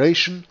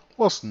abjuration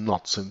was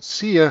not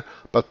sincere,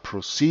 but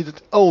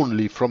proceeded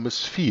only from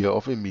his fear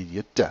of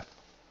immediate death.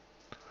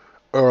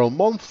 Earl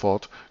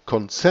Montfort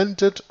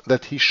consented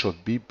that he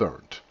should be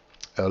burned,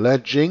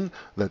 alleging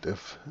that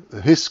if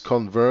his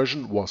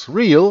conversion was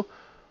real,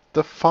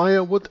 the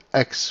fire would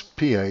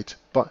expiate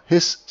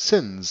his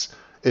sins,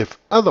 if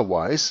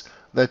otherwise,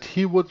 that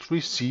he would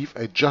receive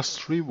a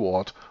just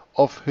reward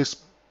of his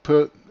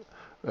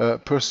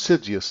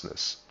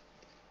persidiousness.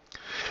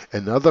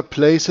 In other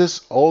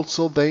places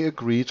also they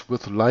agreed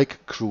with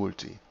like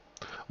cruelty.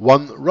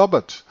 One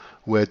Robert,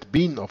 who had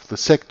been of the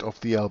sect of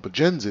the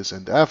Albigenses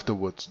and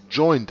afterwards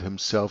joined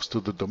himself to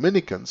the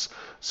Dominicans,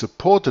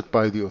 supported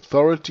by the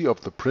authority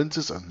of the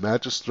princes and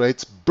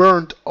magistrates,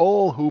 burned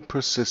all who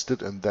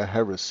persisted in their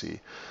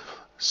heresy,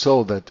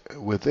 so that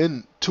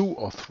within 2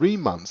 or 3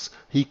 months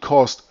he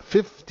caused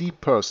 50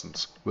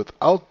 persons,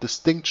 without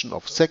distinction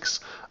of sex,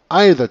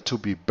 either to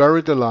be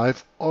buried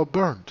alive or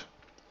burned,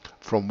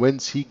 from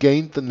whence he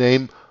gained the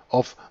name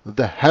of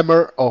the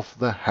Hammer of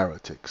the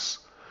Heretics.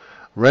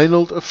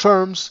 Raymond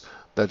affirms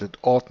that it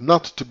ought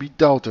not to be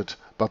doubted,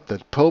 but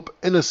that Pope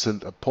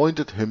Innocent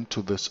appointed him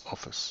to this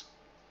office.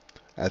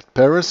 At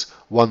Paris,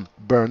 one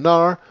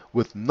Bernard,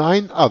 with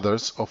 9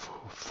 others, of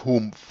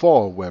whom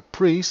 4 were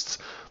priests,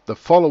 the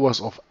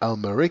followers of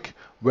Almeric,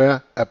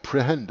 were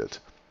apprehended,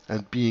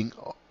 and being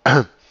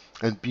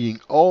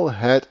all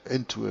had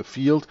into a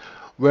field,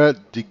 were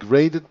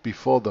degraded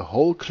before the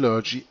whole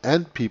clergy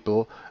and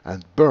people,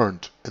 and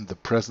burned in the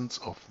presence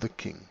of the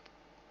king.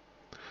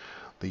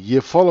 The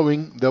year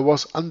following there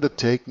was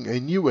undertaken a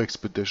new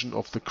expedition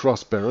of the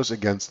cross-bearers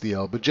against the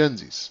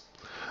Albigenses.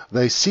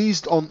 They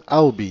seized on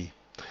Albi.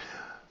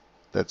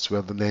 That's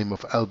where the name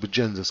of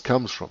Albigenses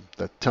comes from,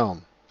 that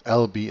town,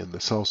 Albi in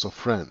the south of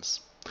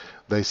France.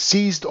 They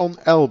seized on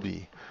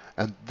Albi,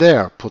 and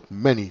there put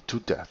many to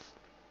death.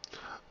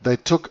 They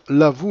took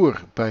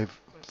Lavour by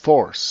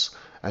force,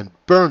 and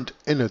burned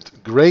in it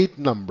great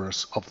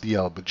numbers of the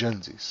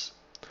Albigenses.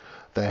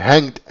 They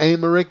hanged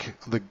Aymeric,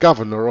 the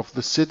governor of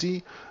the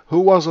city, who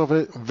was of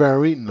a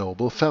very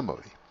noble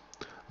family.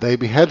 They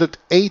beheaded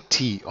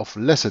 80 of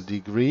lesser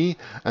degree,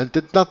 and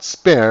did not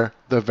spare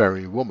the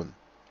very woman.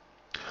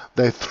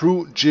 They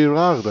threw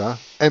Gerarda,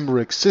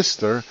 Aymeric's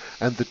sister,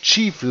 and the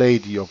chief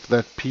lady of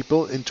that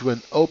people into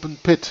an open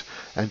pit,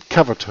 and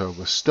covered her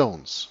with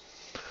stones.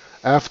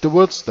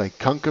 Afterwards they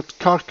conquered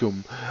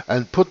Carcum,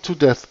 and put to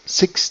death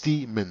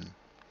 60 men.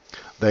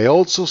 They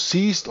also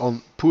seized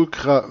on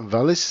Pulchra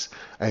Vallis,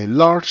 a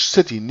large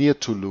city near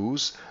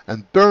Toulouse,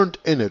 and burned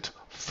in it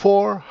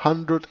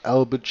 400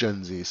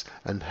 Albigenses,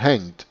 and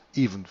hanged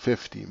even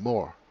 50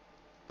 more.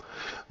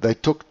 They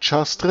took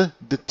Chastre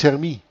de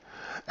Termy,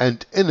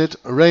 and in it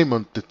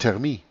Raymond de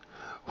Termy,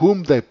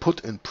 whom they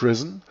put in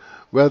prison,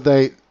 where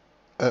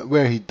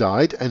he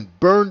died, and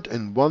burned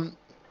in one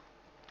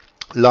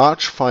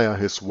large fire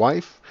his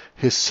wife,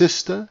 his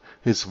sister,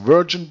 his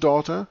virgin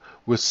daughter,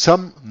 with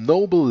some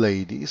noble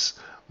ladies,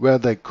 where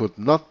they could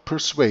not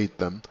persuade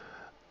them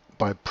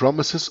by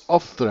promises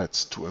of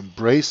threats to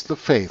embrace the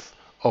faith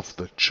of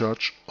the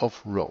Church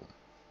of Rome.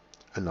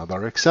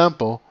 Another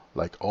example,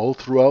 like all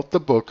throughout the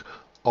book,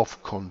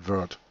 of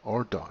convert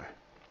or die.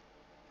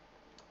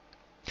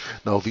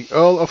 Now the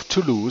Earl of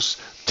Tholouse,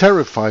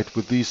 terrified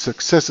with these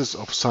successes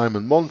of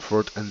Simon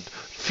Montfort and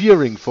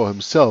fearing for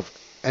himself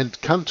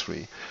and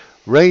country,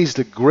 raised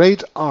a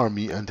great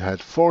army and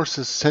had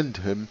forces sent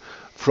him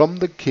from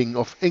the King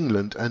of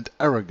England and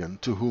Aragon,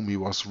 to whom he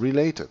was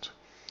related.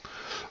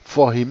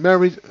 For he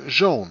married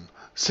Joan,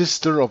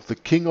 sister of the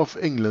King of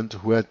England,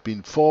 who had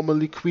been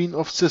formerly Queen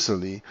of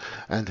Sicily,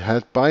 and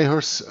had by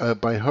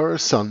her a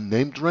son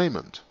named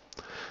Raymond.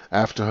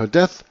 After her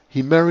death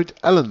he married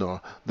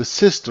Eleanor, the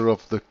sister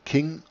of the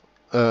King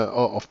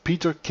of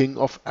Peter, King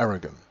of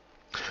Aragon.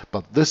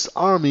 But this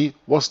army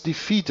was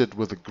defeated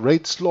with a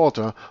great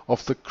slaughter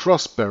of the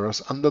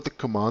cross-bearers under the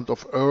command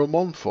of Earl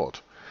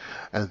Montfort,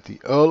 and the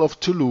Earl of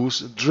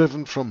Tholouse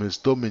driven from his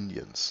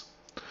dominions.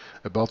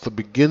 About the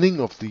beginning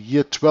of the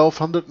year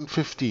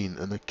 1215,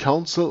 in a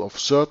council of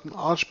certain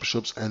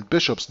archbishops and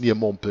bishops near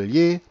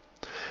Montpellier,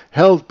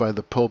 held by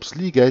the Pope's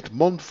legate,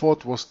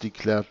 Montfort was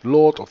declared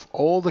lord of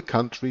all the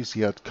countries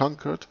he had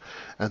conquered,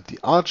 and the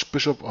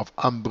Archbishop of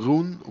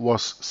Embrun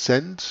was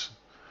sent,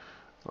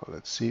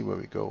 let's see where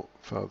we go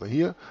further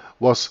here,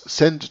 was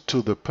sent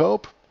to the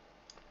Pope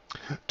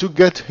to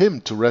get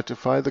him to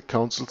ratify the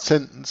council's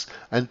sentence,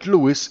 and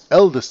Louis,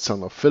 eldest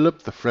son of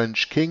Philip, the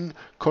French king,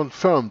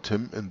 confirmed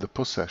him in the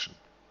possession.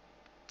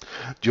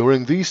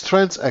 During these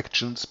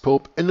transactions,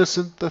 Pope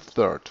Innocent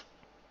III,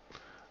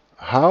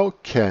 how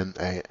can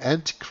an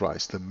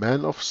Antichrist, a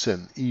man of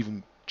sin,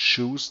 even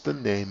choose the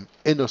name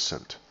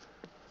innocent?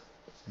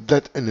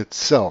 That in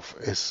itself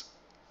is,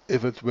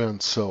 if it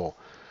weren't so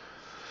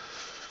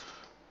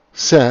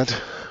sad,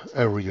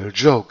 a real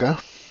joke, eh?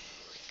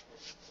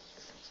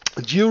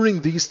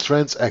 During these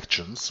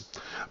transactions,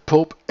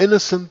 Pope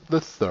Innocent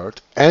III,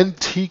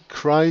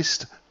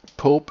 Antichrist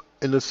Pope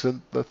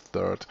Innocent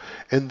III,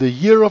 in the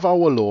year of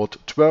our Lord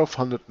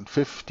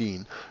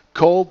 1215,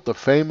 called the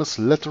famous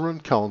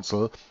Lateran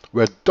Council,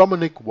 where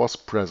Dominic was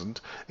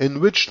present, in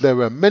which there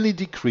were many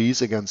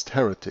decrees against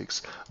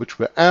heretics, which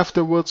were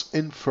afterwards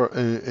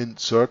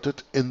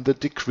inserted in the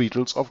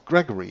decretals of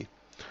Gregory.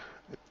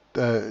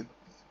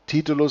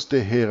 Titulus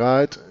de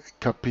Herald,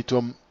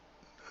 Capitum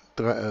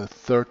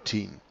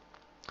 13.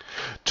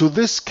 To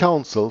this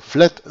council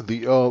fled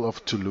the Earl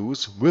of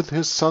Tholouse with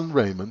his son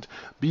Raymond,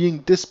 being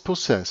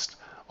dispossessed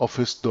of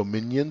his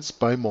dominions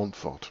by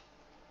Montfort.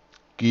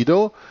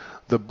 Guido,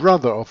 the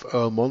brother of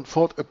Earl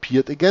Montfort,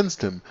 appeared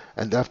against him,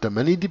 and after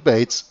many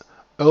debates,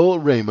 Earl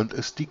Raymond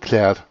is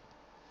declared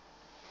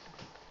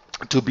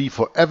to be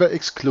forever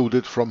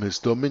excluded from his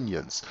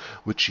dominions,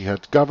 which he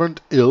had governed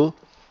ill,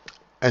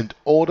 and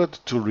ordered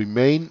to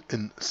remain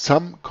in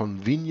some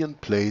convenient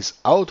place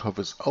out of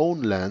his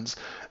own lands,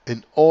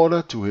 in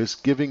order to his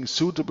giving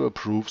suitable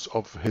proofs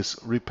of his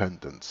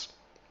repentance.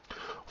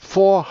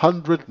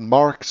 400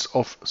 marks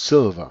of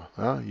silver,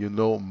 you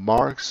know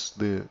marks,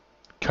 the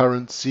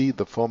currency,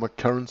 the former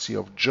currency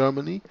of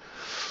Germany.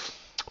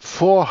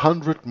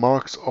 400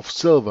 marks of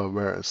silver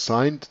were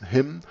assigned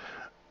him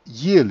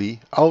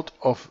yearly out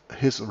of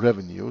his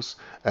revenues,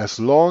 as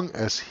long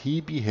as he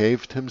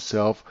behaved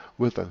himself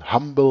with an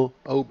humble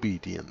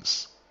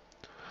obedience.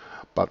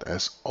 But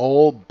as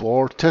all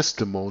bore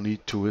testimony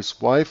to his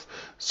wife,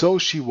 so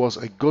she was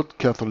a good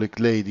Catholic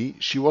lady,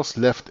 she was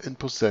left in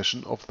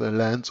possession of the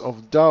lands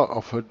of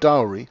her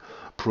dowry,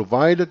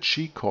 provided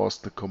she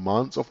caused the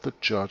commands of the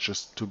church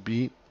to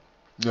be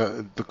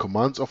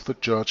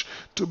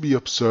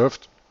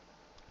observed,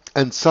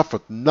 and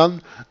suffered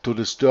none to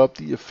disturb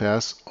the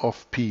affairs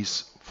of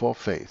peace for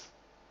faith.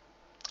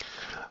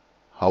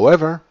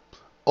 However,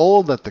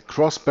 all that the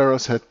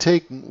cross-bearers had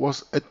taken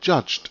was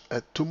adjudged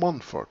to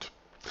Montfort,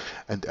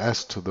 and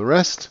as to the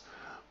rest,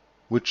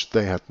 which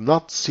they had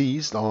not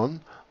seized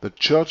on, the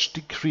Church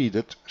decreed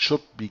it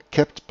should be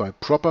kept by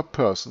proper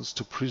persons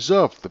to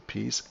preserve the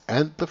peace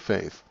and the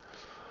faith,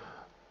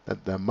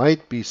 that there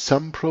might be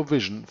some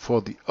provision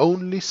for the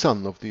only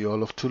son of the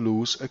Earl of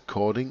Tholouse,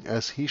 according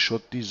as he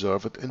should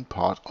deserve it in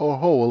part or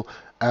whole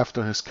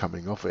after his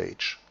coming of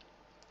age.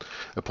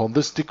 Upon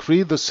this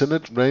decree the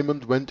Synod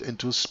Raymond went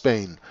into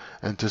Spain,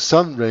 and his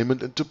son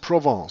Raymond into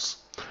Provence,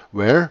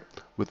 where,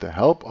 with the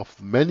help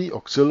of many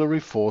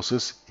auxiliary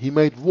forces, he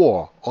made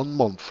war on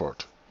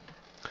Montfort.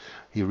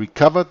 He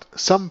recovered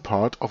some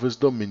part of his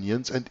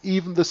dominions, and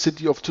even the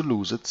city of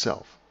Toulouse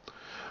itself.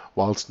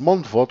 Whilst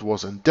Montfort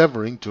was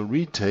endeavouring to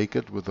retake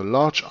it with a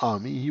large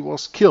army, he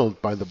was killed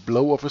by the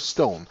blow of a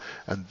stone,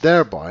 and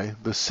thereby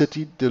the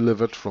city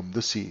delivered from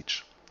the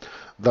siege.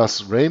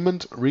 Thus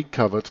Raymond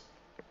recovered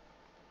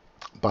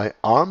by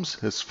arms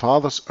his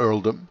father's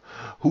earldom,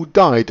 who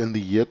died in the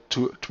year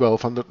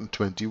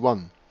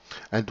 1221,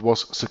 and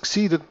was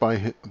succeeded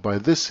by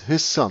this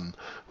his son,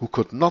 who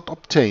could not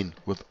obtain,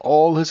 with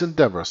all his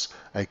endeavours,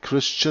 a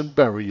Christian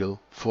burial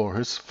for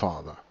his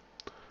father.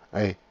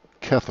 A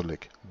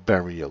Catholic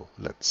burial,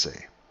 let's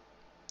say.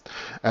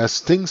 As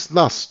things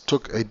thus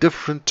took a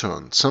different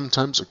turn,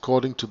 sometimes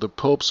according to the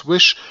Pope's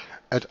wish,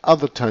 at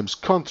other times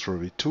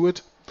contrary to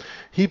it,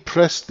 he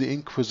pressed the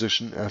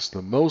Inquisition as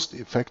the most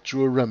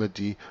effectual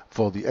remedy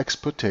for the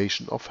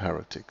exportation of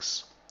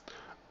heretics.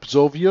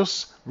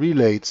 Psovius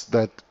relates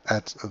that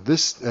at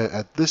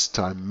this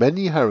time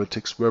many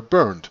heretics were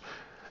burned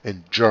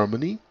in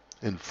Germany,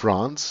 in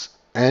France,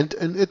 and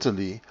in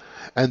Italy,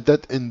 and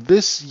that in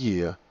this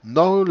year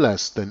no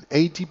less than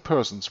 80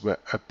 persons were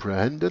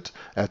apprehended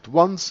at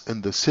once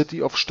in the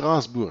city of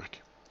Strasbourg,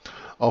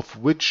 of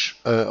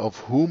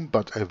whom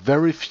but a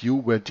very few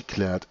were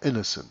declared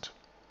innocent.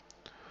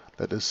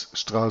 That is,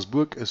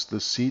 Strasbourg is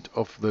the seat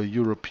of the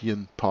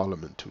European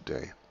Parliament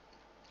today.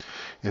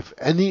 If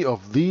any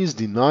of these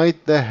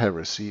denied their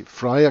heresy,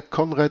 Friar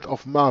Conrad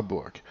of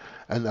Marburg,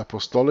 an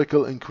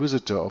apostolical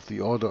inquisitor of the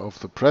order of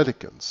the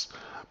Predicants,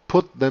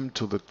 put them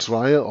to the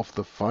trial of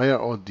the fire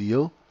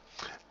ordeal,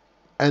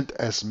 and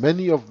as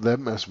many of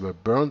them as were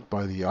burned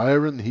by the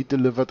iron he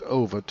delivered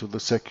over to the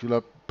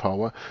secular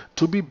power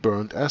to be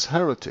burned as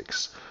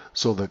heretics,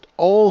 so that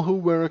all who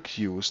were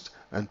accused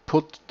and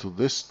put to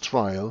this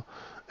trial,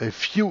 a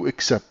few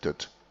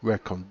excepted, were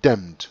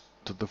condemned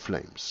to the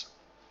flames.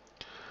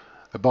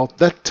 About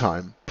that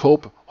time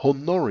Pope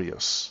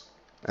Honorius,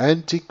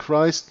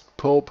 Antichrist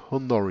Pope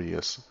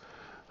Honorius,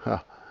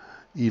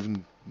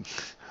 even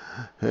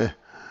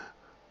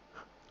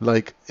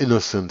like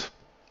innocent,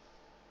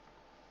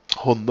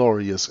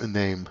 Honorius a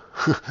name.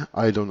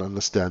 I don't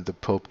understand, the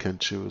Pope can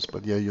choose,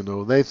 but yeah, you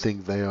know, they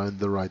think they are in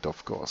the right,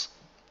 of course.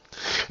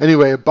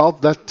 Anyway,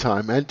 about that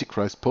time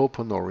Antichrist Pope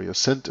Honorius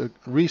sent a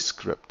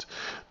rescript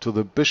to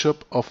the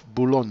Bishop of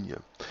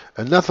Boulogne,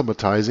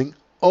 anathematizing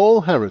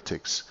all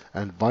heretics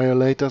and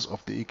violators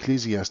of the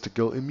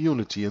ecclesiastical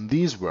immunity in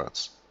these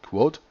words,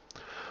 quote,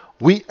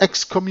 "We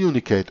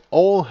excommunicate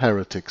all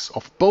heretics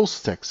of both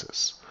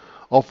sexes,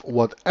 of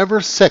whatever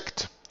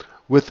sect,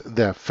 with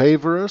their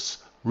favorers,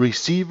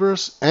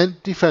 receivers,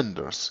 and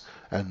defenders,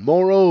 and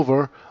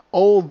moreover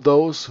all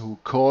those who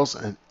cause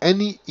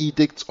any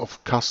edicts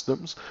of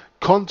customs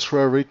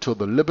contrary to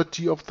the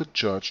liberty of the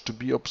Church to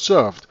be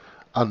observed,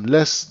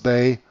 unless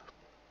they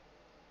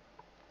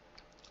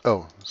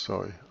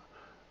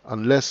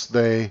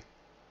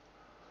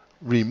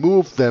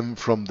remove them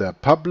from their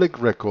public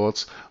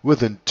records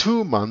within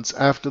 2 months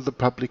after the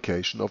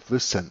publication of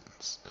this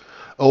sentence.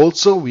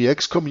 Also we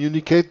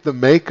excommunicate the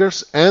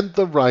makers and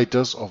the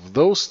writers of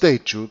those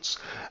statutes,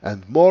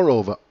 and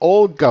moreover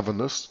all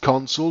governors,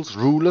 consuls,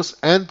 rulers,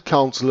 and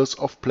councillors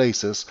of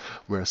places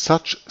where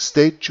such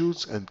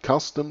statutes and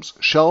customs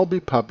shall be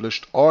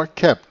published or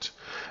kept,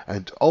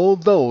 and all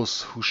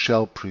those who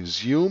shall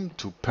presume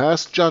to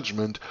pass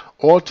judgment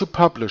or to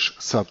publish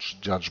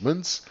such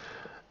judgments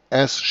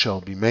as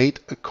shall be made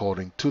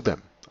according to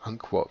them."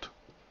 Unquote.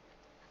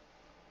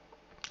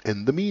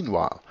 In the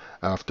meanwhile,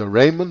 after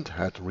Raymond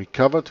had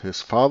recovered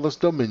his father's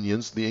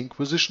dominions, the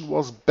Inquisition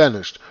was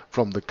banished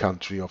from the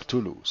country of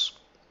Toulouse.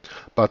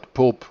 But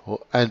Pope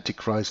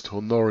Antichrist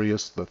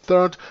Honorius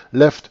III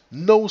left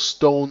no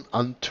stone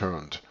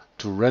unturned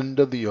to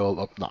render the Earl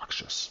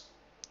obnoxious.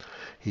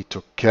 He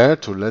took care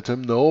to let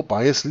him know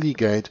by his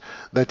legate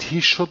that he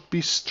should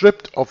be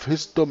stripped of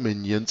his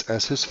dominions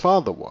as his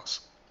father was,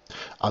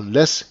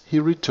 unless he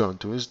returned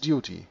to his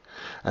duty,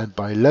 and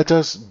by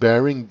letters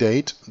bearing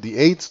date the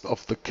 8th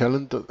of the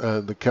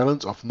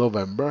calends of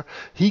November,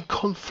 he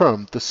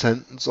confirmed the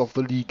sentence of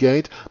the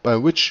legate by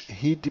which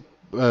he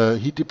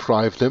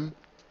deprived him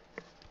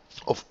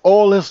of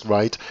all his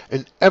right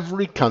in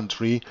every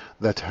country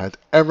that had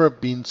ever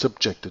been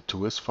subjected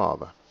to his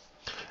father.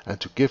 And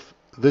to give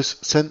this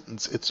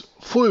sentence its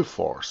full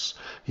force,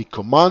 he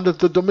commanded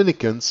the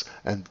Dominicans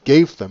and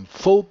gave them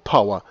full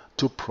power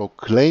to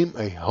proclaim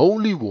a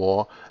holy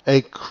war,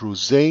 a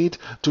crusade,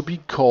 to be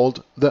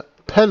called the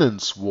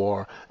Penance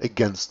War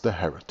against the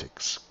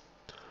heretics.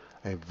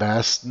 A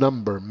vast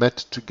number met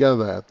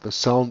together at the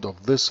sound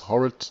of this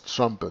horrid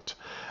trumpet,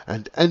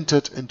 and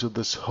entered into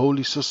this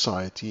holy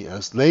society,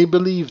 as they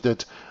believed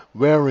it,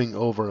 wearing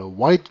over a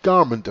white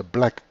garment a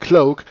black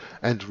cloak,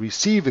 and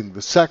receiving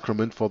the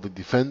sacrament for the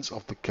defense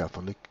of the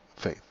Catholic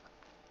faith.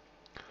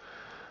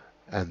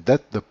 And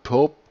that the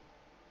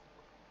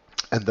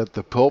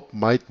Pope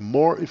might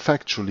more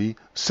effectually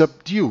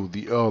subdue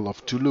the Earl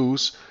of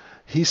Toulouse,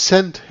 he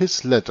sent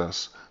his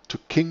letters to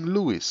King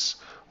Louis,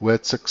 who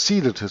had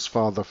succeeded his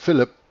father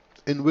Philip,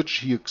 in which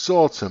he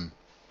exhorts him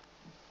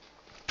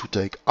to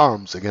take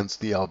arms against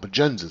the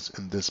Albigenses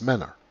in this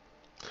manner.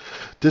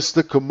 "'Tis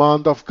the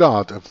command of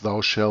God, if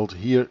thou shalt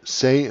here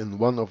say in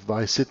one of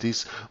thy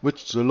cities,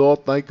 which the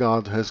Lord thy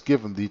God has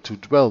given thee to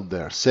dwell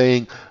there,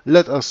 saying,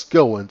 Let us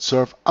go and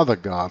serve other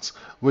gods,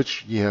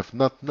 which ye have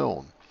not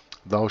known.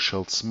 Thou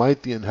shalt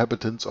smite the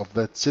inhabitants of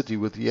that city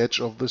with the edge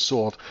of the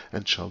sword,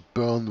 and shalt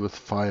burn with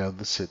fire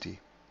the city.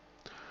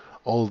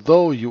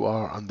 Although you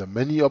are under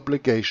many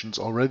obligations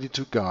already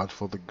to God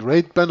for the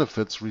great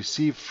benefits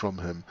received from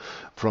him,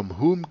 from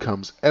whom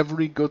comes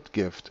every good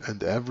gift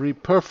and every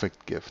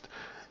perfect gift,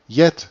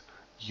 yet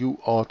you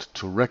ought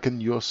to reckon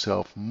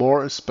yourself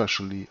more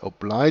especially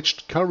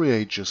obliged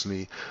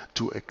courageously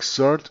to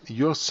exert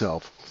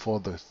yourself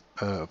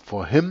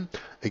for him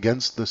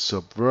against the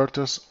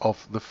subverters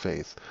of the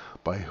faith,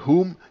 by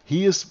whom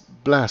he is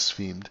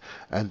blasphemed,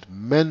 and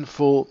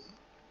manful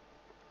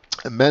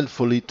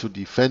manfully to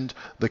defend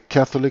the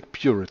Catholic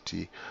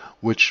purity,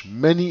 which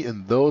many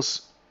in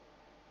those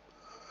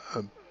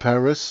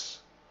Paris,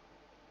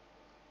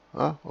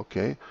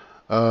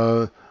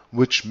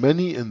 which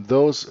many in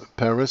those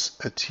Paris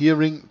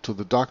adhering to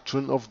the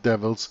doctrine of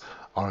devils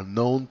are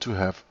known to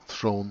have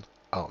thrown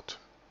out.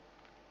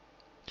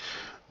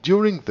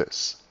 During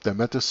this, there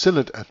met a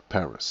synod at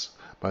Paris,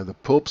 by the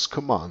Pope's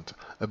command,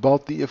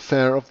 about the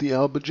affair of the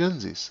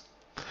Albigenses,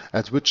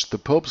 at which the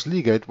Pope's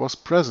legate was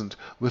present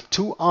with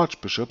 2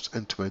 archbishops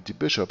and 20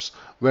 bishops,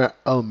 where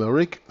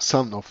Almeric,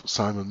 son of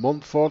Simon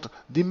Montfort,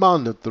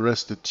 demanded the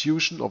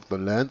restitution of the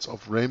lands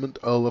of Raymond,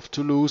 Earl of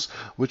Tholouse,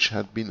 which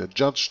had been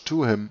adjudged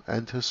to him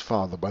and his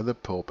father by the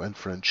Pope and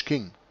French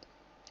king.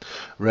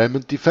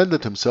 Raymond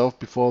defended himself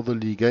before the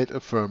legate,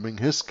 affirming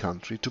his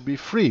country to be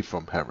free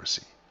from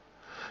heresy.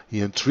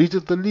 He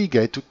entreated the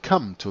legate to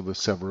come to the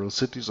several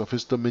cities of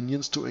his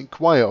dominions to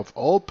inquire of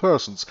all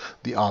persons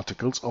the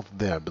articles of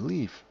their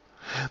belief,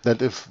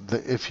 that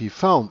if he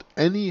found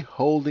any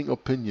holding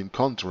opinion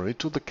contrary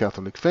to the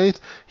Catholic faith,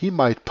 he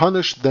might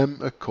punish them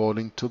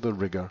according to the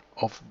rigor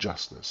of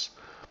justice.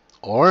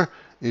 Or,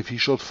 if he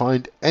should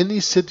find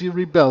any city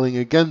rebelling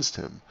against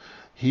him,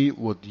 he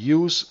would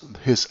use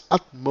his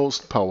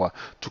utmost power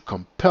to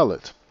compel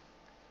it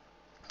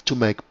to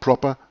make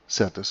proper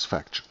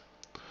satisfaction.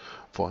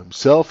 For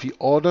himself he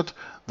ordered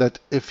that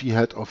if he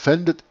had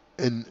offended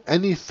in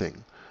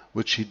anything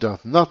which he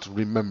doth not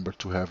remember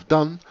to have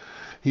done,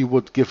 he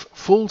would give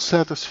full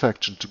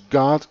satisfaction to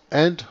God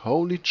and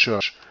Holy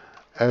Church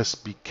as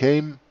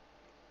became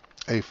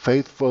a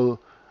faithful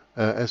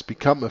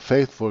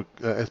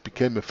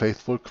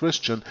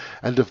Christian,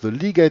 and if the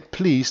legate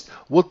pleased,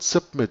 would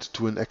submit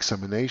to an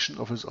examination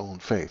of his own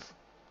faith.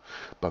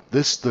 But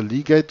this the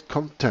legate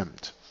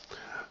contemned.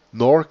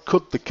 Nor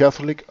could the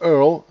Catholic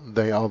Earl,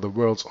 they are the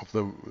words of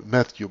the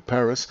Matthew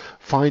Paris,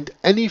 find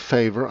any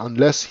favor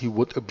unless he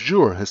would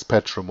abjure his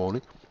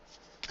patrimony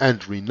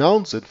and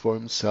renounce it for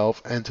himself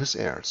and his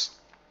heirs.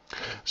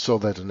 So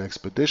that an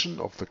expedition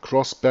of the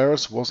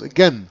cross-bearers was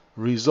again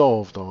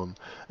resolved on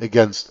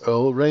against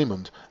Earl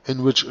Raymond,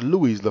 in which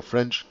Louis the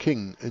French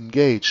king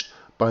engaged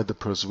by the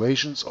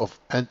persuasions of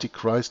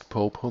Antichrist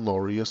Pope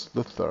Honorius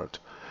III,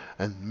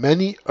 and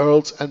many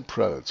earls and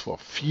prelates, for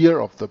fear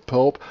of the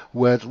Pope,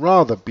 who had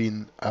rather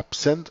been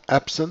absent,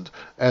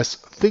 as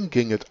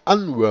thinking it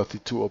unworthy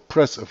to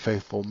oppress a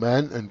faithful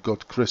man and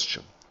good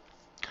Christian.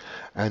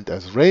 And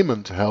as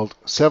Raymond held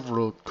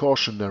several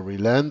cautionary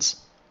lands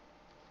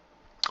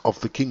of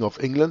the King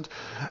of England,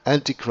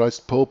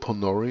 Antichrist Pope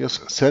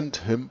Honorius sent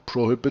him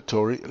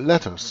prohibitory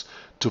letters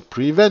to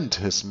prevent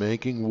his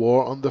making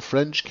war on the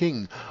French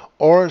king,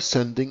 or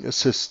sending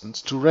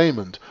assistance to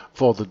Raymond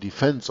for the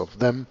defense of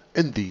them,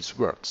 in these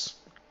words,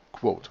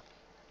 quote,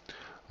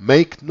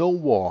 "Make no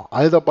war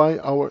either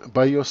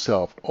by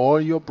yourself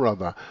or your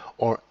brother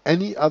or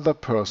any other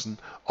person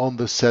on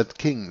the said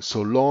king,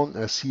 so long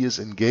as he is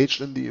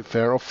engaged in the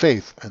affair of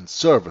faith and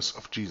service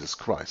of Jesus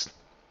Christ,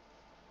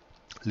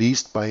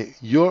 lest by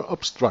your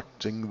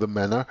obstructing the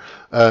matter,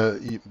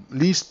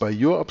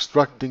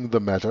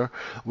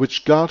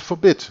 which God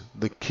forbid,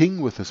 the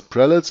king with his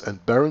prelates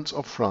and barons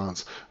of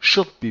France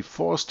should be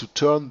forced to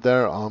turn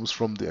their arms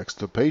from the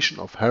extirpation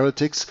of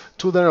heretics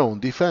to their own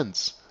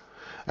defense.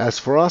 As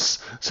for us,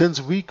 since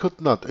we could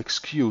not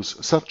excuse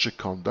such a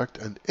conduct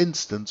and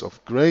instance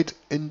of great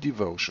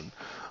indevotion,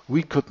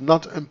 we could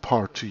not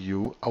impart to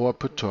you our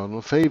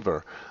paternal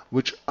favor,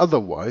 which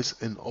otherwise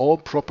in all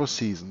proper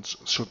seasons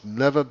should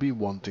never be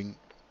wanting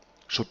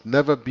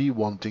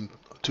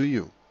to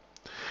you.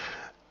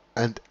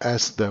 And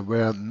as we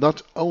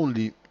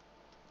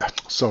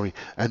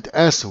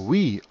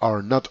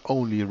are not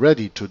only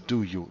ready to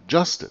do you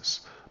justice,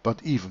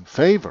 but even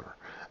favor,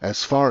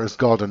 as far as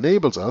God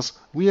enables us,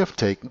 we have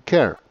taken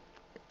care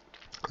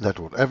that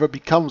whatever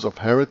becomes of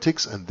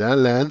heretics and their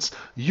lands,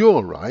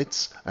 your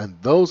rights and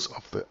those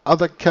of the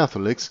other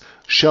Catholics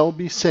shall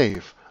be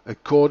safe,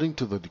 according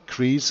to the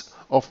decrees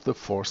of the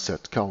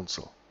foresaid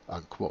council."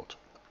 Unquote.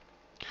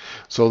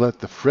 So that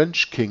the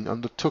French king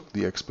undertook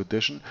the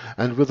expedition,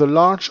 and with a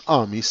large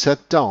army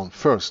sat down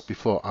first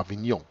before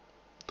Avignon.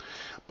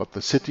 But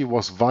the city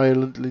was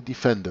violently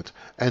defended,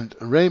 and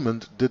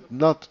Raymond did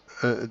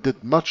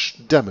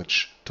much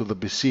damage to the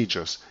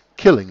besiegers,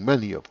 killing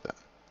many of them.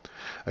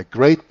 A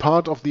great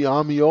part of the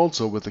army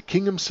also, with the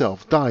king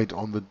himself, died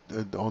on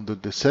the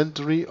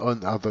dysentery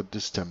and other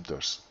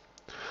distempers.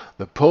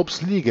 The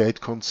Pope's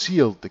legate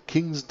concealed the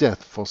king's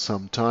death for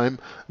some time,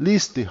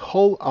 lest the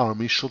whole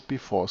army should be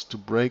forced to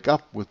break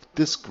up with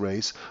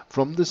disgrace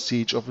from the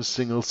siege of a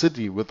single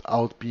city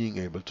without being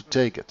able to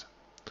take it.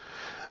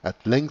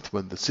 At length,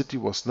 when the city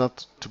was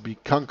not to be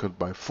conquered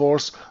by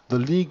force, the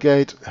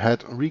legate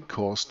had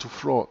recourse to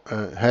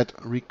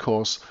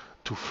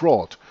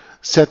fraud,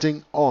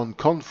 setting on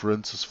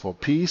conferences for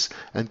peace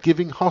and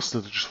giving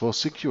hostages for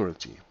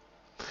security.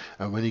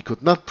 And when he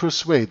could not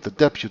persuade the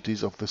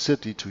deputies of the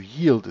city to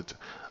yield it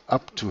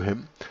up to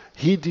him,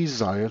 he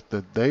desired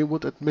that they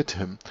would admit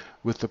him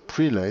with the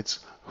prelates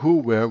who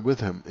were with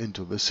him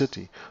into the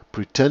city,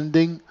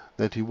 pretending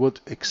that he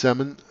would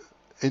examine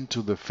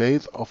into the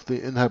faith of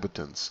the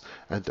inhabitants,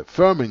 and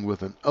affirming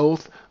with an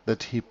oath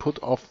that he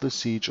put off the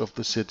siege of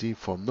the city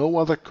for no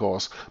other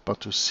cause but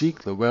to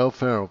seek the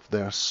welfare of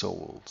their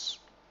souls.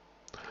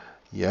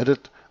 He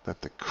added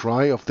that the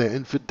cry of their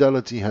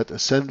infidelity had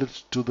ascended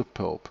to the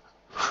Pope.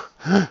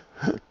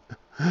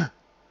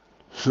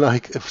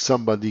 Like if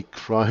somebody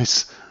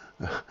cries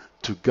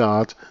to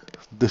God,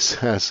 this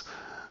has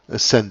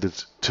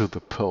ascended to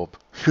the Pope.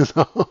 You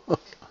know?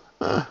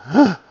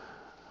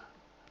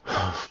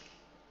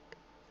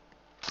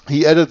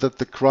 He added that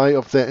the cry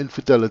of their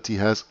infidelity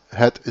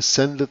had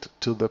ascended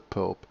to the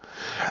Pope,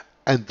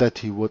 and that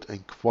he would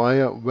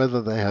inquire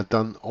whether they had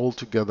done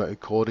altogether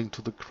according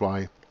to the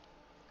cry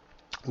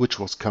which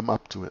was come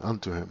up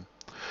unto him.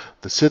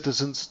 The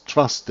citizens,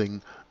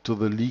 trusting to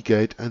the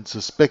legate and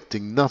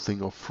suspecting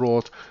nothing of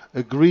fraud,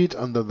 agreed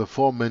under the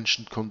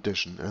forementioned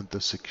condition and the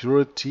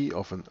security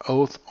of an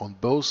oath on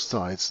both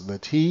sides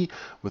that he,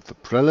 with the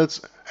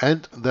prelates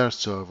and their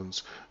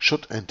servants,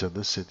 should enter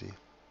the city.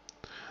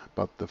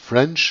 But the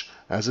French,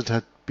 as it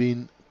had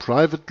been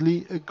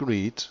privately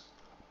agreed,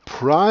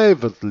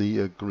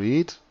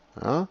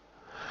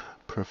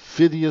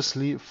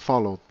 perfidiously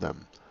followed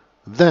them,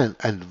 then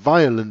and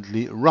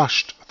violently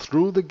rushed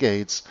through the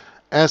gates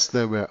as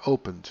they were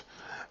opened,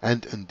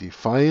 and in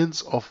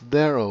defiance of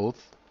their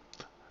oath,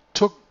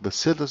 took the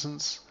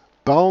citizens,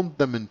 bound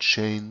them in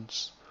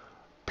chains,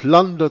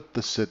 plundered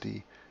the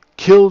city,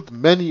 killed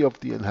many of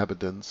the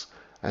inhabitants,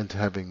 and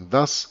having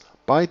thus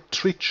by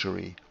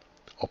treachery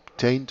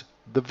obtained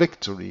the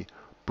victory,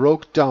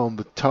 broke down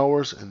the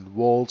towers and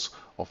walls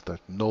of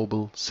that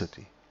noble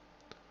city.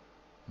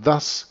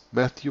 Thus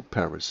Matthew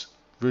Paris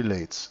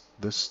relates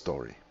this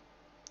story.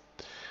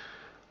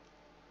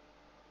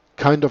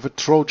 Kind of a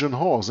Trojan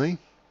horse, eh?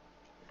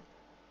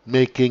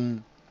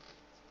 Making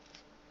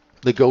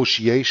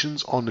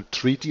negotiations on a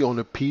treaty, on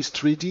a peace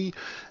treaty,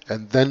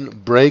 and then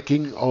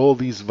breaking all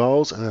these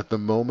vows, and at the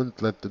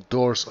moment let the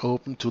doors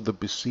open to the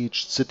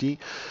besieged city,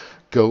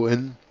 go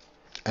in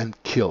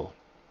and kill.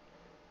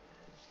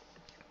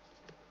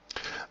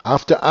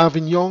 After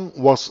Avignon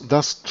was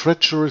thus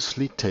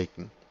treacherously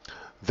taken,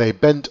 they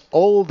bent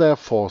all their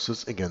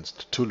forces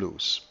against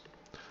Toulouse.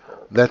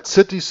 That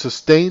city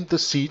sustained the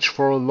siege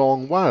for a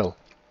long while,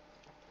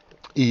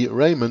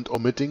 Raymond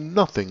omitting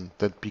nothing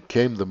that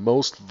became the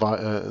most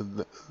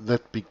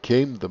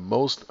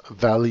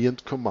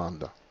valiant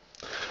commander.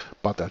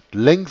 But at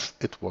length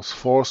it was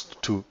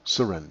forced to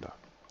surrender.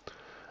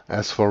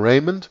 As for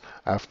Raymond,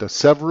 after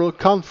several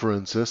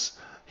conferences,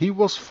 he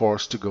was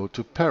forced to go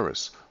to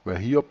Paris, where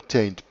he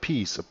obtained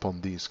peace upon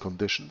these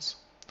conditions: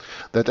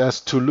 that as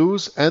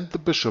Toulouse and the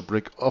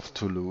bishopric of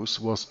Toulouse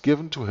was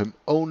given to him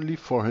only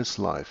for his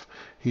life,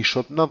 he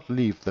should not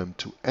leave them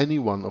to any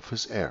one of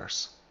his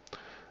heirs;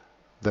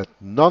 that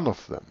none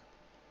of them,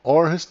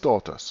 or his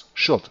daughters,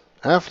 should,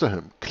 after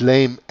him,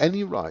 claim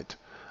any right,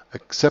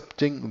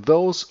 excepting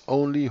those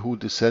only who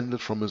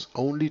descended from his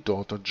only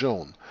daughter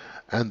Joan,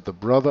 and the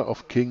brother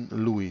of King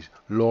Louis,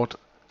 Lord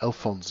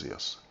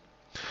Alphonsius;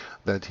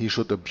 that he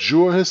should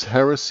abjure his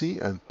heresy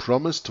and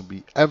promise to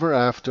be ever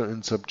after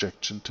in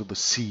subjection to the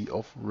See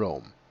of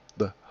Rome,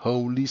 the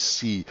Holy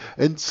See,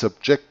 in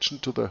subjection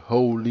to the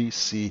Holy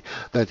See;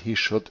 that he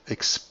should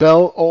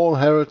expel all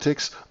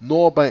heretics,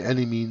 nor by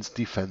any means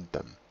defend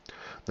them;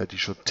 that he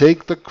should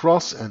take the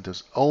cross and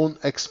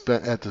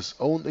at his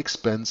own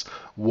expense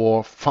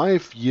war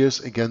 5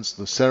 years against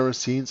the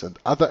Saracens and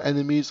other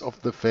enemies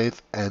of the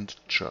faith and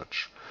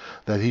church;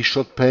 that he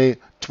should pay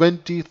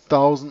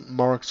 20,000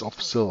 marks of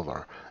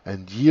silver,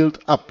 and yield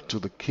up to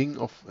the king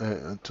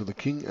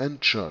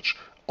and church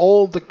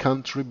all the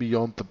country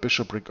beyond the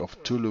bishopric of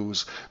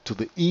Toulouse, to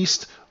the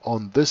east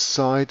on this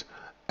side,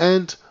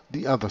 and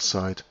the other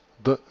side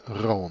the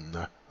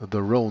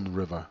Rhone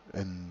river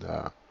in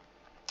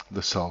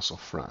the south of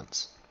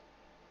France.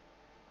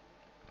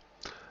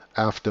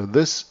 After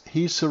this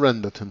he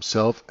surrendered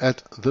himself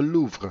at the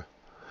Louvre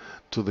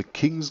to the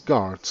king's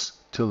guards,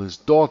 till his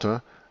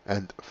daughter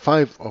and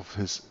 5 of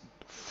his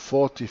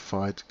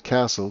fortified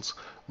castles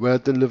were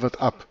delivered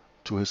up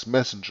to his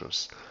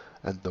messengers,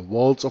 and the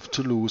walls of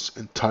Toulouse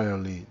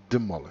entirely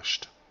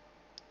demolished.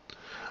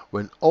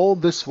 When all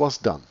this was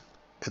done,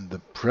 in the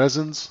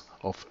presence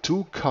of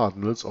 2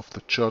 cardinals of the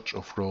Church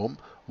of Rome,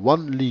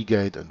 1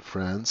 legate in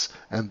France,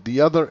 and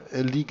the other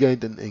a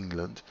legate in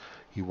England,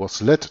 he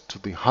was led to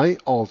the high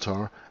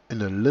altar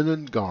in a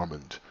linen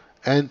garment,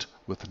 and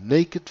with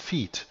naked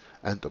feet,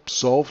 and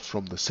absolved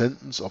from the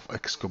sentence of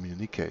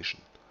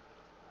excommunication.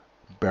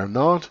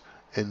 Bernard,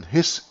 in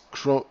his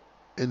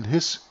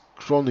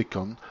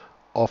Chronicon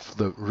of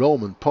the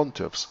Roman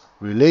Pontiffs,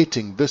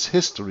 relating this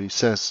history,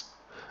 says,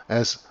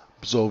 as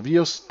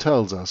Psovius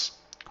tells us,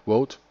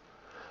 quote,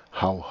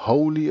 "How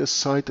holy a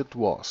sight it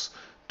was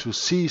to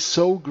see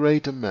so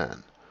great a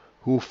man,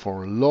 who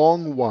for a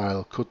long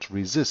while could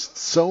resist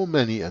so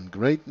many and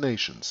great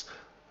nations,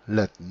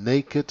 led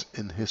naked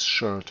in his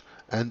shirt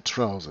and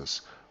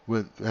trousers,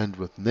 and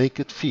with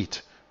naked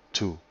feet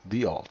to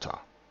the altar."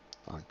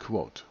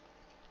 Unquote.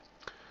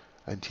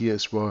 And here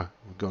is where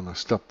we're gonna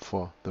stop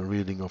for the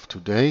reading of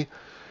today.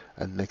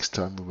 and next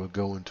time we will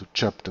go into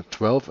chapter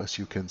 12, as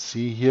you can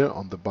see here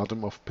on the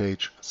bottom of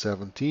page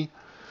 70.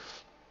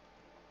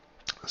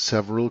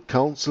 Several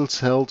councils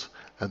held,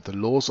 and the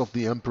laws of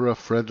the Emperor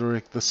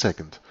Frederick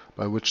II,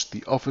 by which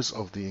the office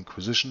of the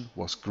Inquisition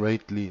was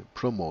greatly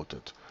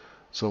promoted.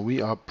 So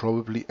we are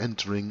probably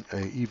entering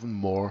a even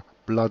more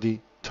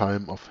bloody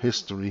time of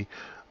history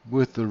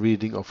with the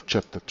reading of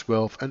chapter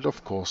 12 and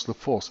of course the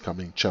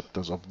forthcoming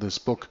chapters of this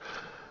book,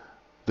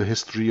 The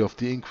History of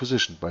the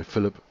Inquisition by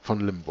Philip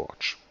von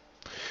Limborch.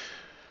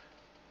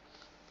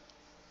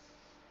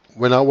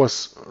 When I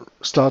was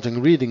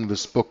starting reading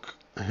this book,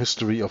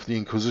 History of the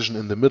Inquisition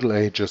in the Middle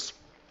Ages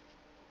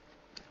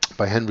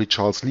by Henry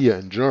Charles Lear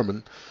in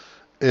German,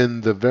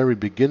 in the very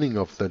beginning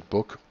of that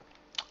book,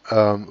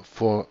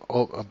 for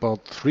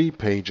about 3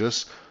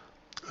 pages,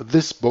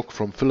 this book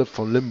from Philip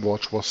von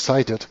Limborch was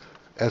cited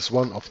as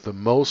one of the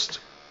most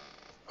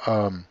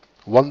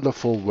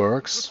wonderful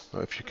works,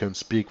 if you can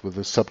speak with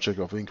the subject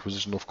of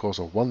Inquisition, of course,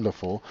 of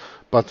wonderful,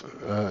 but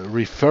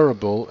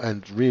referable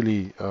and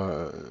really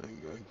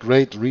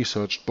great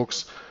researched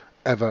books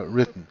ever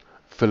written.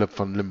 Philip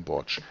von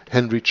Limborch.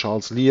 Henry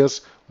Charles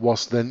Lear's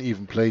was then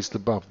even placed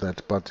above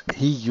that, but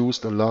he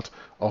used a lot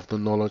of the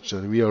knowledge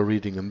that we are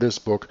reading in this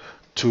book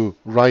to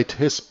write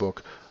his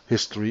book,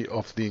 History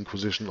of the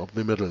Inquisition of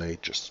the Middle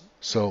Ages.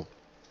 So,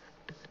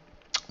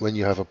 when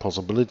you have a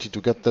possibility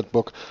to get that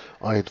book,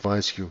 I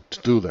advise you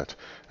to do that.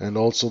 And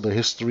also the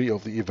History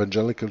of the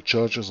Evangelical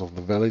Churches of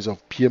the Valleys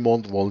of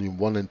Piedmont, Volume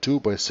 1 and 2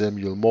 by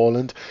Samuel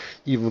Morland,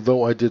 even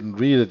though I didn't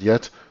read it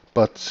yet,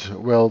 but,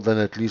 well, then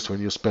at least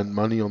when you spend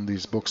money on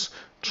these books,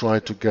 try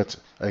to get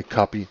a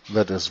copy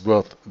that is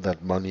worth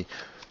that money,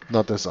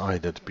 not as I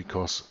did,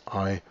 because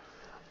I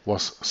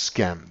was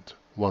scammed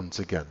once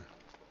again.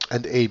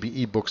 And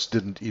ABE Books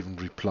didn't even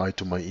reply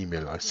to my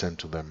email I sent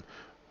to them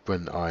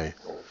when I,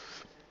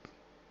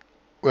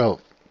 well,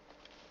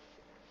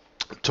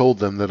 told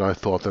them that I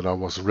thought that I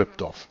was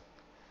ripped off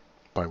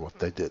by what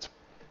they did.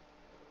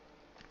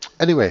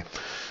 Anyway,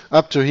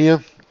 up to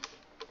here,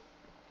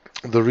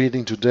 the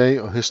reading today,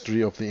 A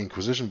History of the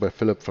Inquisition by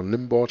Philip von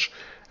Limborch,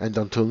 and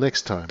until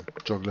next time,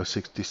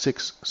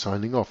 Joggler66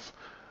 signing off.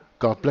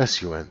 God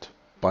bless you and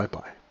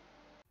bye-bye.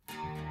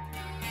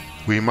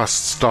 We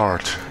must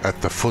start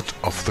at the foot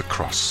of the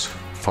cross.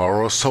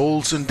 For our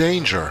souls in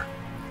danger,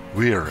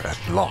 we're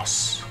at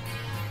loss.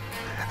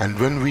 And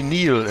when we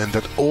kneel in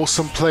that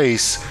awesome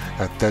place,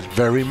 at that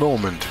very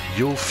moment,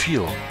 you'll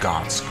feel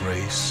God's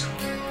grace.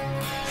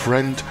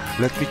 Friend,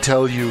 let me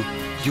tell you,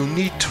 you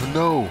need to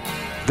know,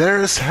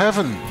 there is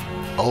heaven,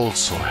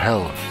 also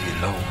hell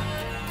below.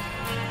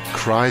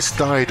 Christ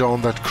died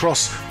on that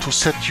cross to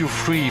set you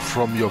free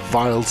from your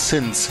vile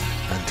sins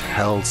and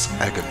hell's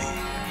agony.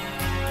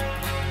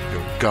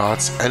 You're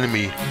God's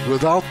enemy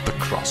without the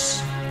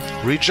cross.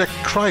 Reject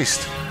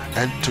Christ,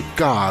 and to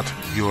God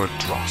you're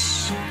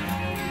dross.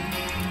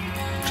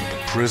 To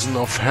the prison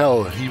of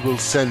hell he will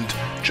send,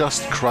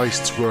 just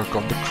Christ's work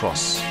on the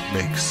cross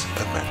makes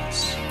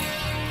amends.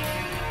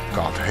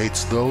 God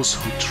hates those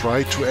who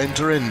try to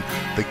enter in,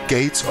 the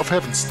gates of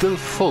heaven still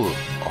full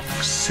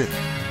of sin.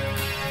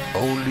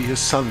 Only his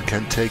Son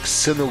can take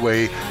sin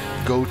away.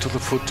 Go to the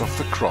foot of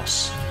the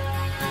cross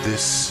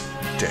this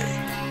day.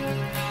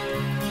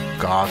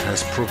 God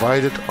has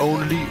provided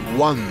only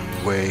one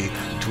way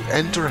to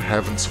enter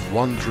heaven's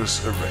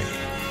wondrous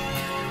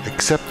array.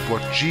 Accept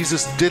what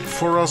Jesus did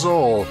for us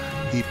all.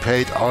 He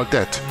paid our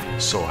debt,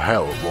 so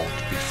hell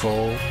won't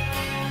befall.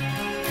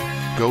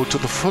 Go to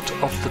the foot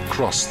of the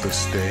cross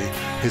this day.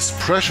 His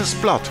precious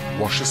blood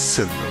washes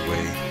sin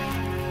away.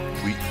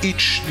 We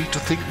each need to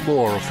think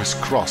more of his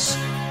cross.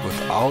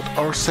 Without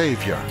our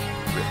Savior,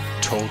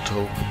 we're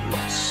total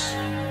loss.